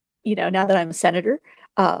now that I'm a senator,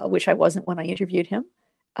 which I wasn't when I interviewed him.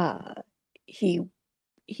 He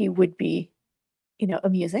would be,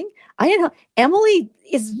 amusing. I don't know. Emily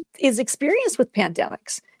is experienced with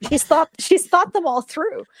pandemics. She's thought them all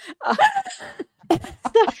through. But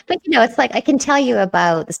it's like I can tell you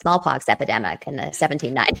about the smallpox epidemic in the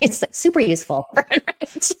 1790s. It's like super useful.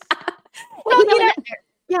 Well,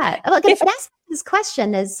 yeah. Look, that's this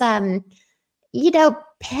question is,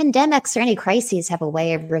 pandemics or any crises have a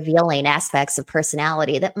way of revealing aspects of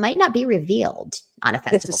personality that might not be revealed on a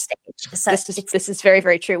festival stage. So this is very,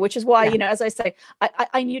 very true, which is why, as I say,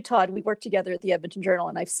 I knew Todd. We worked together at the Edmonton Journal,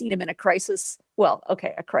 and I've seen him in a crisis. Well,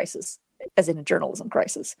 okay, a crisis, as in a journalism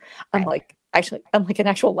crisis. I'm like an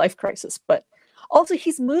actual life crisis. But also,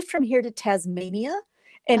 he's moved from here to Tasmania,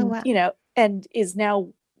 and and is now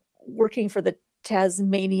working for the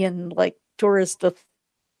Tasmanian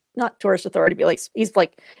not tourist authority, but he's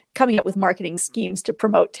coming up with marketing schemes to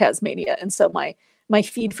promote Tasmania. And so my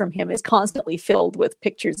feed from him is constantly filled with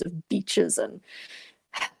pictures of beaches and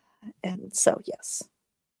so yes.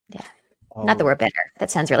 Yeah. Not that we're bitter.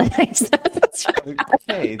 That sounds really nice.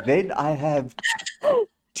 Okay, then I have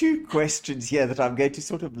two questions here that I'm going to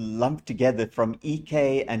sort of lump together from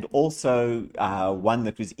EK, and also one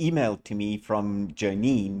that was emailed to me from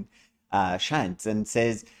Janine Shantz, and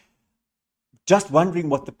says, just wondering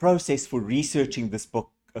what the process for researching this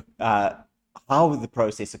book, how the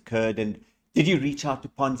process occurred, and did you reach out to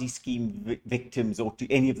Ponzi scheme victims or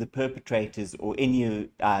to any of the perpetrators or any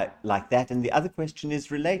like that? And the other question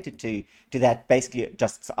is related to that, basically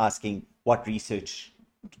just asking what research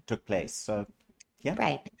took place. So, yeah.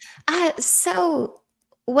 Right. So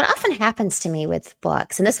what often happens to me with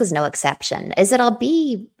books, and this was no exception, is that I'll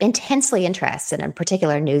be intensely interested in a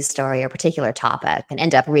particular news story or particular topic and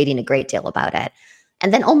end up reading a great deal about it.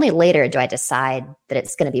 And then only later do I decide that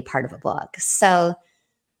it's going to be part of a book. So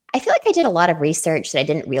I feel like I did a lot of research that I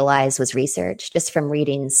didn't realize was research just from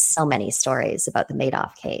reading so many stories about the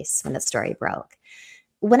Madoff case when the story broke.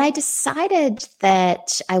 When I decided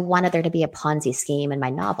that I wanted there to be a Ponzi scheme in my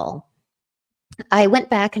novel, I went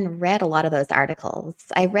back and read a lot of those articles.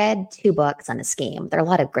 I read 2 books on the scheme. There are a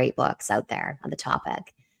lot of great books out there on the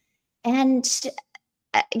topic. And,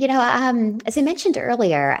 as I mentioned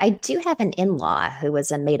earlier, I do have an in-law who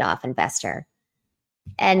was a Madoff investor.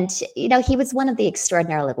 And, he was one of the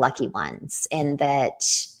extraordinarily lucky ones in that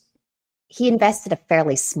he invested a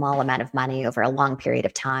fairly small amount of money over a long period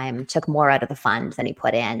of time, took more out of the fund than he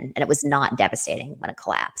put in, and it was not devastating when it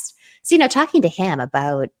collapsed. So, talking to him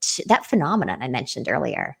about that phenomenon I mentioned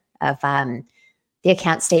earlier of the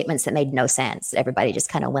account statements that made no sense, that everybody just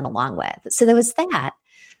kind of went along with. So there was that.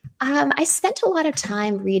 I spent a lot of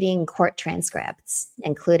time reading court transcripts,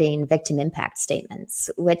 including victim impact statements,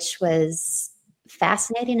 which was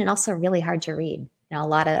fascinating and also really hard to read. A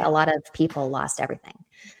lot of people lost everything.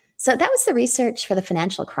 So that was the research for the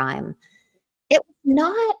financial crime. It was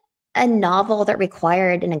not a novel that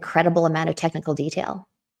required an incredible amount of technical detail.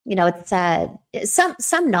 It's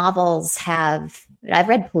some novels have. I've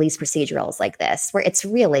read police procedurals like this, where it's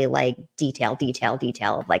really like detail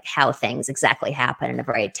of like how things exactly happen in a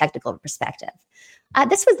very technical perspective.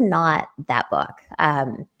 This was not that book.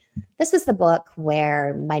 This was the book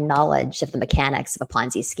where my knowledge of the mechanics of a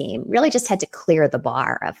Ponzi scheme really just had to clear the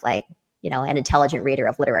bar of an intelligent reader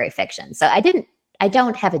of literary fiction. So I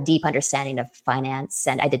don't have a deep understanding of finance,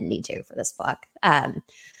 and I didn't need to for this book.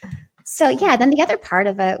 Then the other part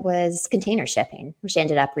of it was container shipping, which I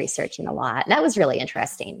ended up researching a lot. And that was really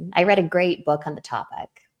interesting. I read a great book on the topic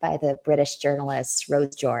by the British journalist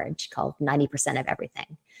Rose George called 90% of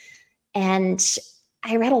Everything. And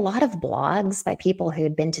I read a lot of blogs by people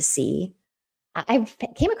who'd been to sea. I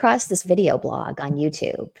came across this video blog on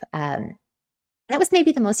YouTube. That was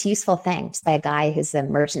maybe the most useful thing, just by a guy who's a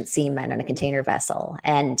merchant seaman on a container vessel.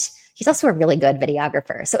 And he's also a really good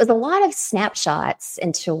videographer. So it was a lot of snapshots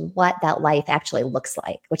into what that life actually looks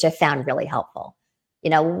like, which I found really helpful.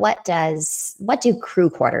 What do crew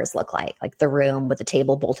quarters look like the room with the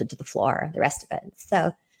table bolted to the floor, the rest of it.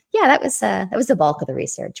 So yeah, that was the bulk of the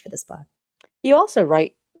research for this book. You also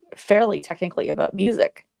write fairly technically about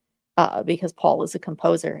music because Paul is a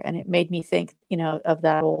composer, and it made me think, of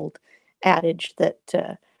that old adage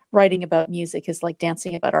that writing about music is like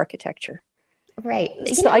dancing about architecture. Right.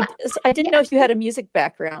 So I didn't know if you had a music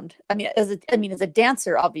background. I mean, as a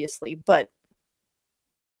dancer, obviously, but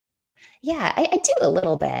yeah, I do a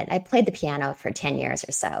little bit. I played the piano for 10 years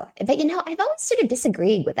or so. But, I've always sort of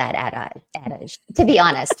disagreed with that adage, to be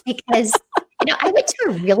honest, because, I went to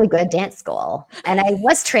a really good dance school and I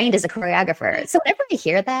was trained as a choreographer. So whenever I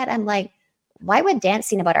hear that, I'm like, why would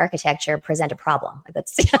dancing about architecture present a problem?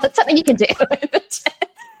 That's something you can do.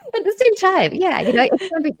 This same time, yeah, it's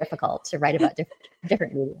going to be difficult to write about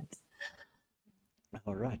different mediums.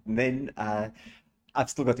 All right. And then I've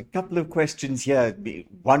still got a couple of questions here.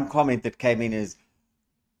 One comment that came in is,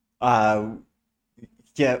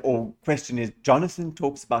 question is, Jonathan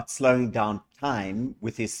talks about slowing down time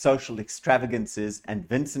with his social extravagances, and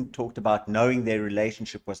Vincent talked about knowing their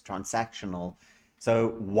relationship was transactional.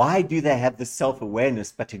 So why do they have this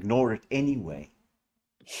self-awareness but ignore it anyway?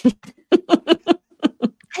 I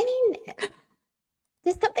mean,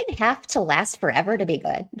 does something have to last forever to be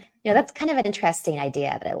good? That's kind of an interesting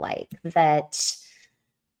idea that I like. That,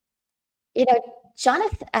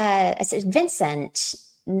 Vincent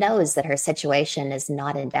knows that her situation is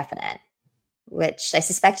not indefinite, which I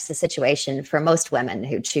suspect is the situation for most women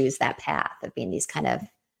who choose that path of being these kind of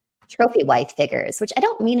trophy wife figures, which I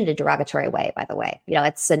don't mean in a derogatory way, by the way.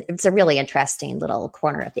 It's a really interesting little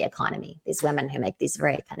corner of the economy, these women who make these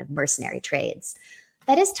very kind of mercenary trades.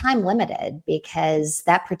 That is time limited because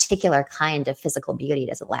that particular kind of physical beauty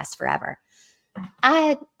doesn't last forever.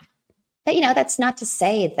 But that's not to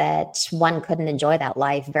say that one couldn't enjoy that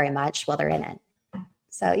life very much while they're in it.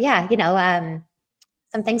 So yeah,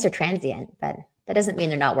 some things are transient, but that doesn't mean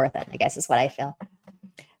they're not worth it, I guess is what I feel.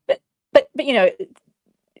 But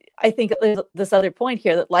I think there's this other point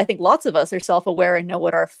here that I think lots of us are self-aware and know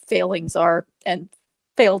what our failings are and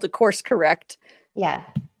fail to course correct. Yeah.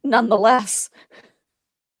 Nonetheless.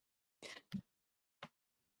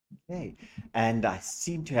 Okay. And I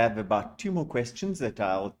seem to have about 2 more questions that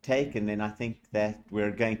I'll take, and then I think that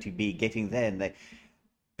we're going to be getting there. And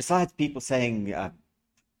besides people saying,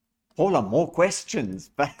 Paula, more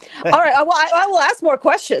questions. But all right, I will ask more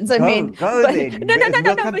questions. Go then.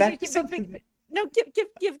 No,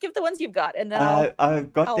 give the ones you've got, and then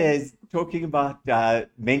I've got there's talking about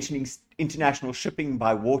mentioning international shipping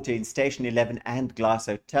by water in Station 11 and Glass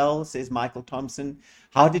Hotel, says Michael Thompson.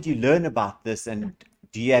 How did you learn about this, and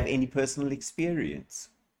do you have any personal experience?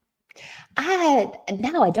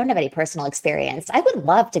 No, I don't have any personal experience. I would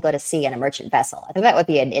love to go to sea in a merchant vessel. I think that would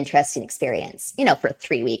be an interesting experience, for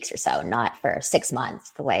 3 weeks or so, not for 6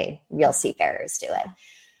 months, the way real seafarers do it.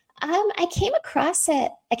 I came across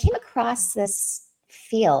this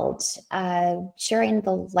field during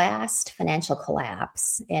the last financial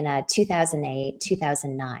collapse in 2008,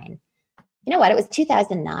 2009. You know what? It was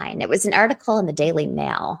 2009. It was an article in the Daily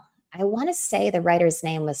Mail. I want to say the writer's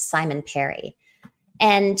name was Simon Perry.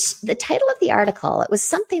 And the title of the article, it was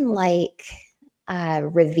something like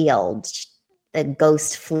Revealed, the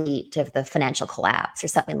Ghost Fleet of the Financial Collapse or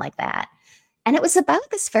something like that. And it was about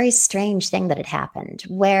this very strange thing that had happened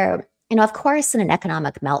where, of course, in an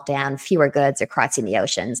economic meltdown, fewer goods are crossing the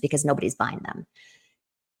oceans because nobody's buying them.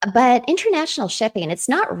 But international shipping, it's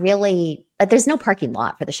not really, there's no parking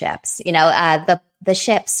lot for the ships. The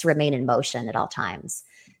ships remain in motion at all times.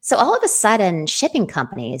 So all of a sudden, shipping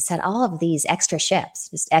companies had all of these extra ships,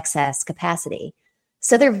 just excess capacity.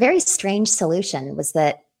 So their very strange solution was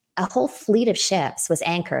that a whole fleet of ships was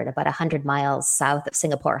anchored about 100 miles south of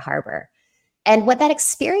Singapore Harbor. And what that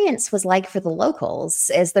experience was like for the locals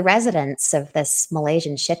is the residents of this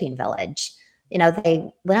Malaysian shipping village.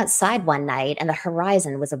 They went outside one night and the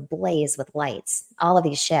horizon was ablaze with lights. All of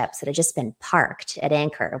these ships that had just been parked at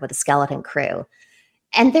anchor with a skeleton crew.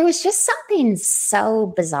 And there was just something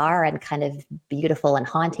so bizarre and kind of beautiful and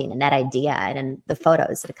haunting in that idea and in the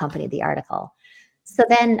photos that accompanied the article. So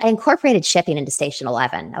then I incorporated shipping into Station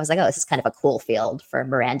 11. I was like, this is kind of a cool field for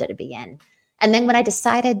Miranda to be in. And then when I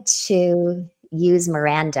decided to use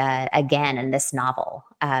Miranda again in this novel,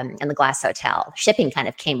 in the Glass Hotel, shipping kind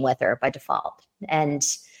of came with her by default. And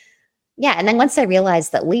then once I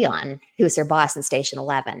realized that Leon, who's her boss in Station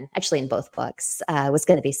 11, actually in both books, was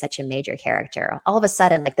going to be such a major character, all of a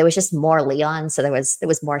sudden, there was just more Leon, so there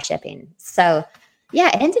was more shipping. So yeah,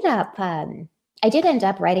 it ended up, I did end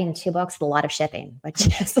up writing 2 books with a lot of shipping, which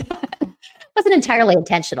wasn't entirely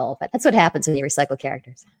intentional, but that's what happens when you recycle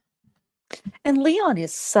characters. And Leon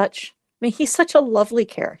is he's such a lovely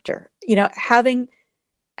character, having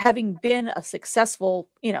been a successful,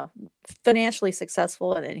 financially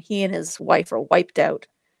successful, and then he and his wife are wiped out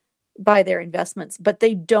by their investments, but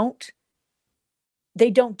they don't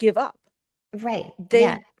give up. Right.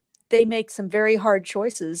 They make some very hard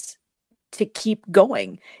choices to keep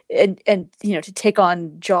going and to take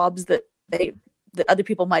on jobs that other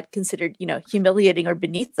people might consider, humiliating or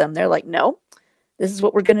beneath them. They're like, no, this is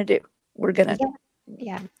what we're going to do. We're going to.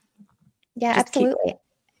 Yeah, absolutely.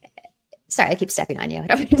 Sorry, I keep stepping on you. No.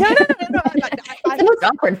 It's the most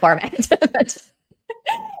awkward format.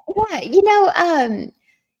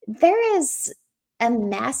 There is a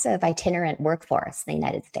massive itinerant workforce in the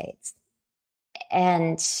United States.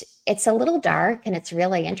 And it's a little dark and it's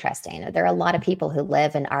really interesting. There are a lot of people who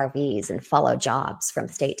live in RVs and follow jobs from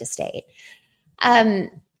state to state.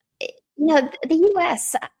 The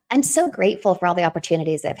US, I'm so grateful for all the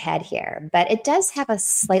opportunities I've had here, but it does have a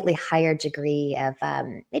slightly higher degree of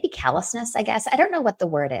maybe callousness, I guess. I don't know what the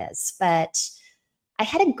word is, but I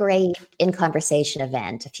had a great in conversation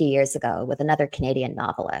event a few years ago with another Canadian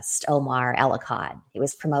novelist, Omar Ellicott. He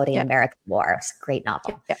was promoting American War. It's a great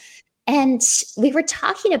novel. Yeah. And we were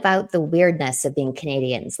talking about the weirdness of being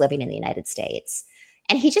Canadians living in the United States.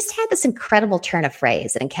 And he just had this incredible turn of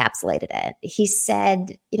phrase that encapsulated it. He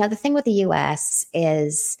said, the thing with the US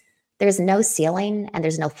is there's no ceiling and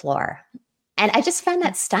there's no floor. And I just found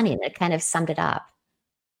that stunning. It kind of summed it up.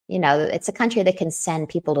 It's a country that can send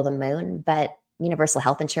people to the moon, but universal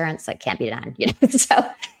health insurance, that can't be done.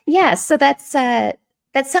 So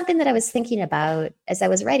that's something that I was thinking about as I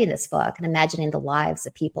was writing this book and imagining the lives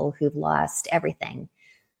of people who've lost everything,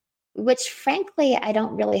 which frankly, I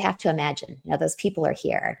don't really have to imagine. Those people are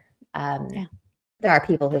here. There are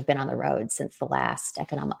people who've been on the road since the last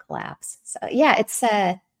economic collapse. So it's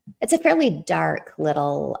a fairly dark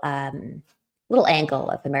little angle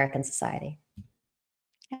of American society.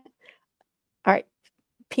 All right.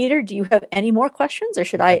 Peter, do you have any more questions, or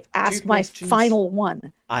should I ask my final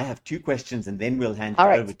one? I have 2 questions, and then we'll hand it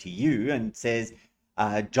over to you. And it says,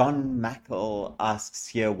 John Mackle asks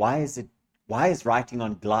here, why is writing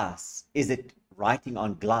on glass? Is it writing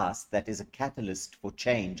on glass that is a catalyst for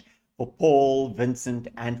change for Paul, Vincent,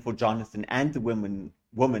 and for Jonathan, and the woman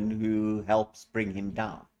who helps bring him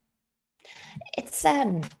down? It's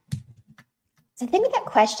the thing with that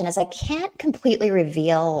question is I can't completely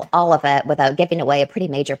reveal all of it without giving away a pretty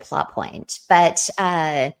major plot point. But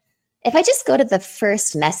if I just go to the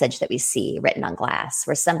first message that we see written on glass,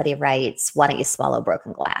 where somebody writes, "Why don't you swallow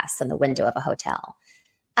broken glass?" in the window of a hotel.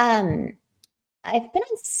 I've been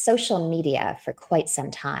on social media for quite some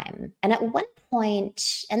time. And at one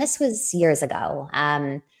point, and this was years ago,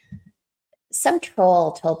 some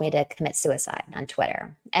troll told me to commit suicide on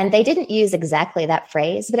Twitter. And they didn't use exactly that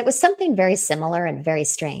phrase, but it was something very similar and very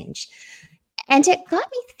strange. And it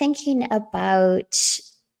got me thinking about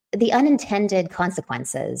the unintended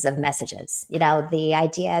consequences of messages. The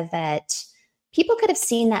idea that people could have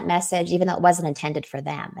seen that message, even though it wasn't intended for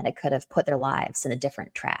them, and it could have put their lives in a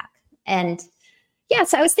different track. And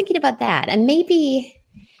so I was thinking about that. And maybe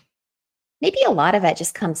a lot of it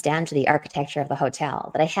just comes down to the architecture of the hotel,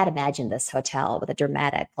 that I had imagined this hotel with a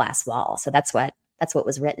dramatic glass wall. So that's what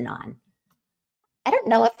was written on. I don't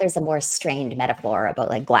know if there's a more strained metaphor about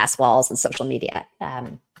like glass walls and social media.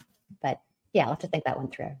 But I'll have to think that one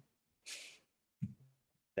through.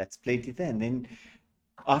 That's plenty then. Then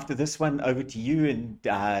after this one, over to you. And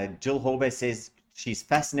Jill Horbe says she's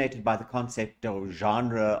fascinated by the concept or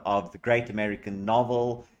genre of the great American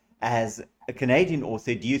novel. As a Canadian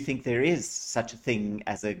author, do you think there is such a thing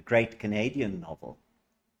as a great Canadian novel?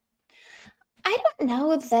 I don't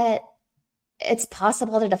know that it's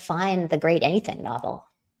possible to define the great anything novel.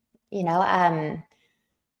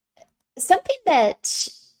 Something that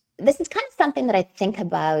this is kind of something that I think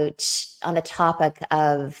about on the topic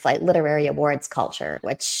of like literary awards culture,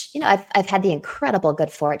 which, I've had the incredible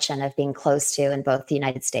good fortune of being close to in both the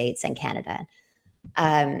United States and Canada.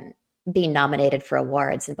 Being nominated for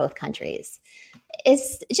awards in both countries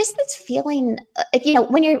is just this feeling,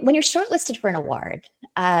 when you're shortlisted for an award,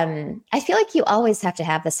 I feel like you always have to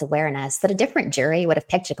have this awareness that a different jury would have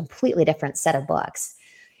picked a completely different set of books.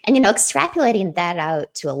 And, extrapolating that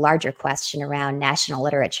out to a larger question around national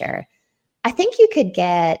literature, I think you could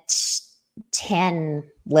get 10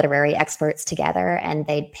 literary experts together and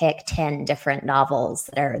they'd pick 10 different novels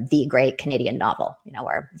that are the great Canadian novel,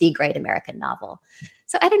 or the great American novel.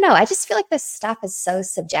 So I don't know. I just feel like this stuff is so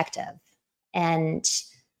subjective. And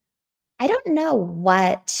I don't know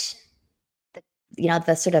what,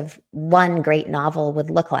 the sort of one great novel would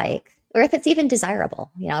look like, or if it's even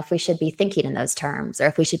desirable, if we should be thinking in those terms, or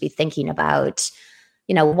if we should be thinking about,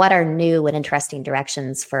 what are new and interesting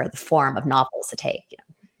directions for the form of novels to take,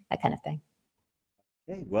 that kind of thing.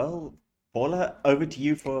 Okay, well, Paula, over to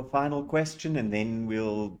you for a final question, and then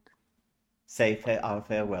we'll say our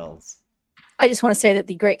farewells. I just want to say that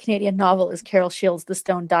the great Canadian novel is Carol Shields' The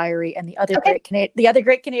Stone Diary, and the other great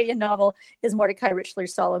Canadian novel is Mordecai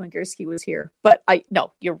Richler's Solomon Gursky Was Here. But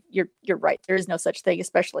you're right. There is no such thing,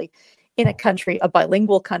 especially in a country, a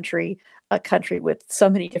bilingual country, a country with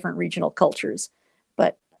so many different regional cultures.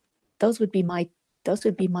 But those would be my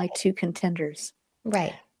 2 contenders.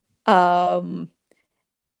 Right.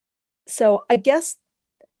 So I guess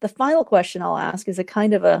the final question I'll ask is a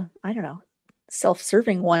kind of a,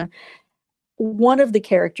 self-serving one. One of the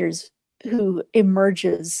characters who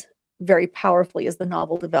emerges very powerfully as the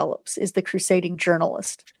novel develops is the crusading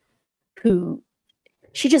journalist, who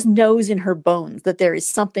she just knows in her bones that there is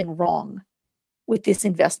something wrong with this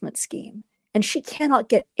investment scheme, and she cannot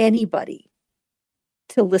get anybody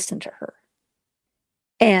to listen to her.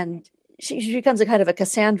 And she becomes a kind of a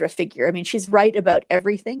Cassandra figure. I mean, she's right about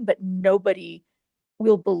everything, but nobody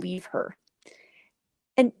will believe her.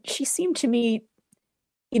 And she seemed to me,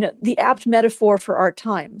 the apt metaphor for our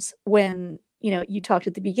times when, you talked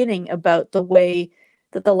at the beginning about the way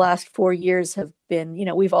that the last 4 years have been,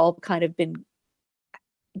 we've all kind of been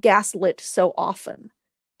gaslit so often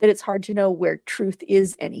that it's hard to know where truth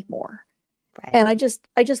is anymore. Right. And I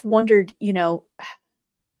just wondered,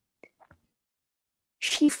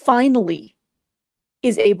 she finally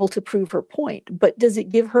is able to prove her point, but does it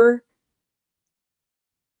give her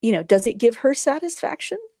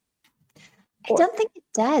satisfaction? I don't think it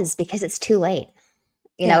does, because it's too late.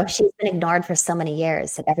 She's been ignored for so many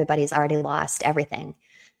years that everybody's already lost everything.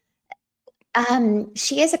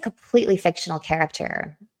 She is a completely fictional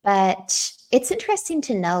character, but it's interesting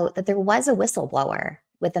to note that there was a whistleblower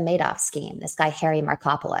with the Madoff scheme, this guy, Harry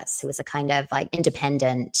Markopolos, who was a kind of like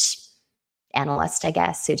independent analyst, I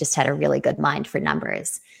guess, who just had a really good mind for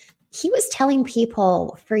numbers. He was telling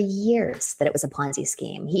people for years that it was a Ponzi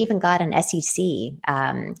scheme. He even got an SEC,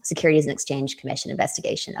 Securities and Exchange Commission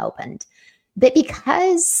investigation opened. But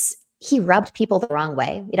because he rubbed people the wrong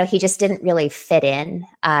way, he just didn't really fit in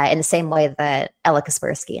the same way that Ella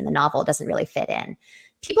Kaspersky in the novel doesn't really fit in.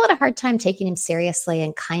 People had a hard time taking him seriously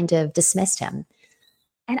and kind of dismissed him.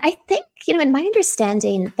 And I think, in my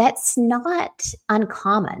understanding, that's not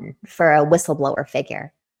uncommon for a whistleblower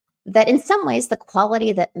figure. That in some ways, the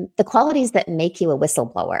qualities that make you a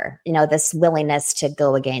whistleblower, this willingness to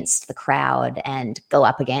go against the crowd and go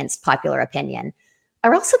up against popular opinion,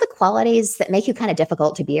 are also the qualities that make you kind of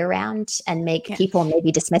difficult to be around and make people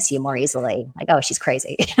maybe dismiss you more easily. Like, oh, she's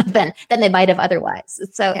crazy, than they might have otherwise.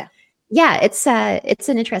 So, it's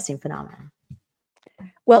an interesting phenomenon.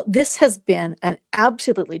 Well, this has been an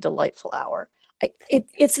absolutely delightful hour.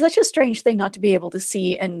 It's such a strange thing not to be able to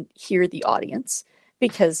see and hear the audience,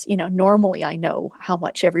 because normally I know how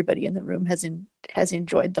much everybody in the room has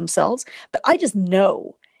enjoyed themselves, but I just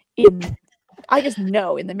know in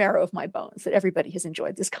the marrow of my bones that everybody has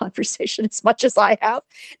enjoyed this conversation as much as I have.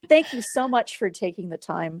 Thank you so much for taking the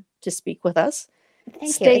time to speak with us.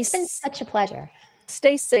 Thank you. It's been such a pleasure.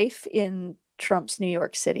 Stay safe in Trump's New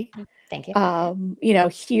York City. Thank you.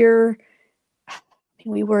 Here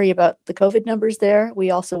we worry about the COVID numbers there.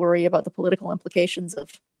 We also worry about the political implications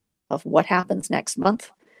of what happens next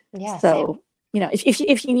month. Yeah. So,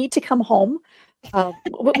 if you need to come home,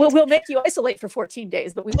 we'll make you isolate for 14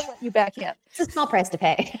 days, but we will let you back in. It's a small price to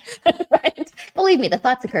pay. Right? Believe me, the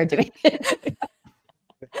thoughts occurred to me.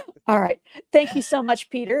 All right. Thank you so much,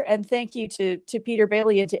 Peter. And thank you to Peter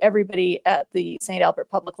Bailey and to everybody at the St. Albert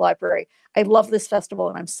Public Library. I love this festival,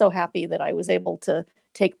 and I'm so happy that I was able to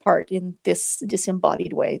take part in this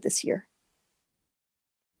disembodied way this year.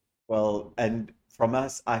 Well, and from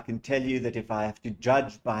us, I can tell you that if I have to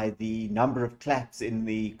judge by the number of claps in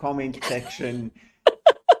the comment section,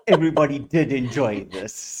 everybody did enjoy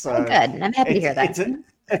this. So good. I'm happy to hear that.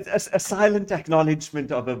 It's a silent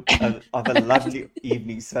acknowledgement of a lovely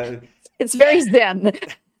evening. So it's very zen.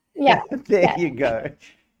 Yeah. There you go.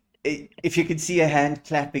 If you can see a hand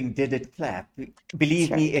clapping, did it clap?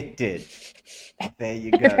 Believe me, it did. There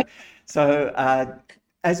you go. So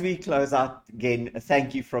as we close out, again, a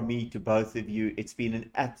thank you from me to both of you. It's been an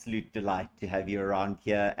absolute delight to have you around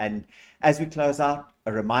here. And as we close out,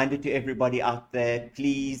 a reminder to everybody out there,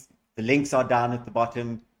 please, the links are down at the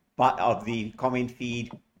bottom of the comment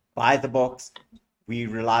feed. Buy the books. We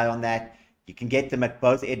rely on that. You can get them at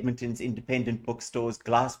both Edmonton's independent bookstores,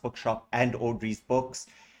 Glass Bookshop and Audrey's Books.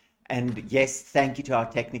 And yes, thank you to our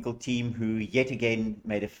technical team who yet again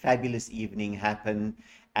made a fabulous evening happen.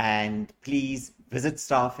 And please visit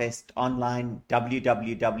Starfest online,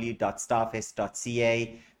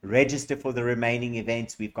 www.starfest.ca. Register for the remaining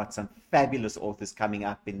events. We've got some fabulous authors coming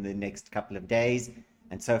up in the next couple of days.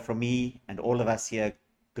 And so from me and all of us here,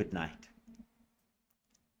 good night.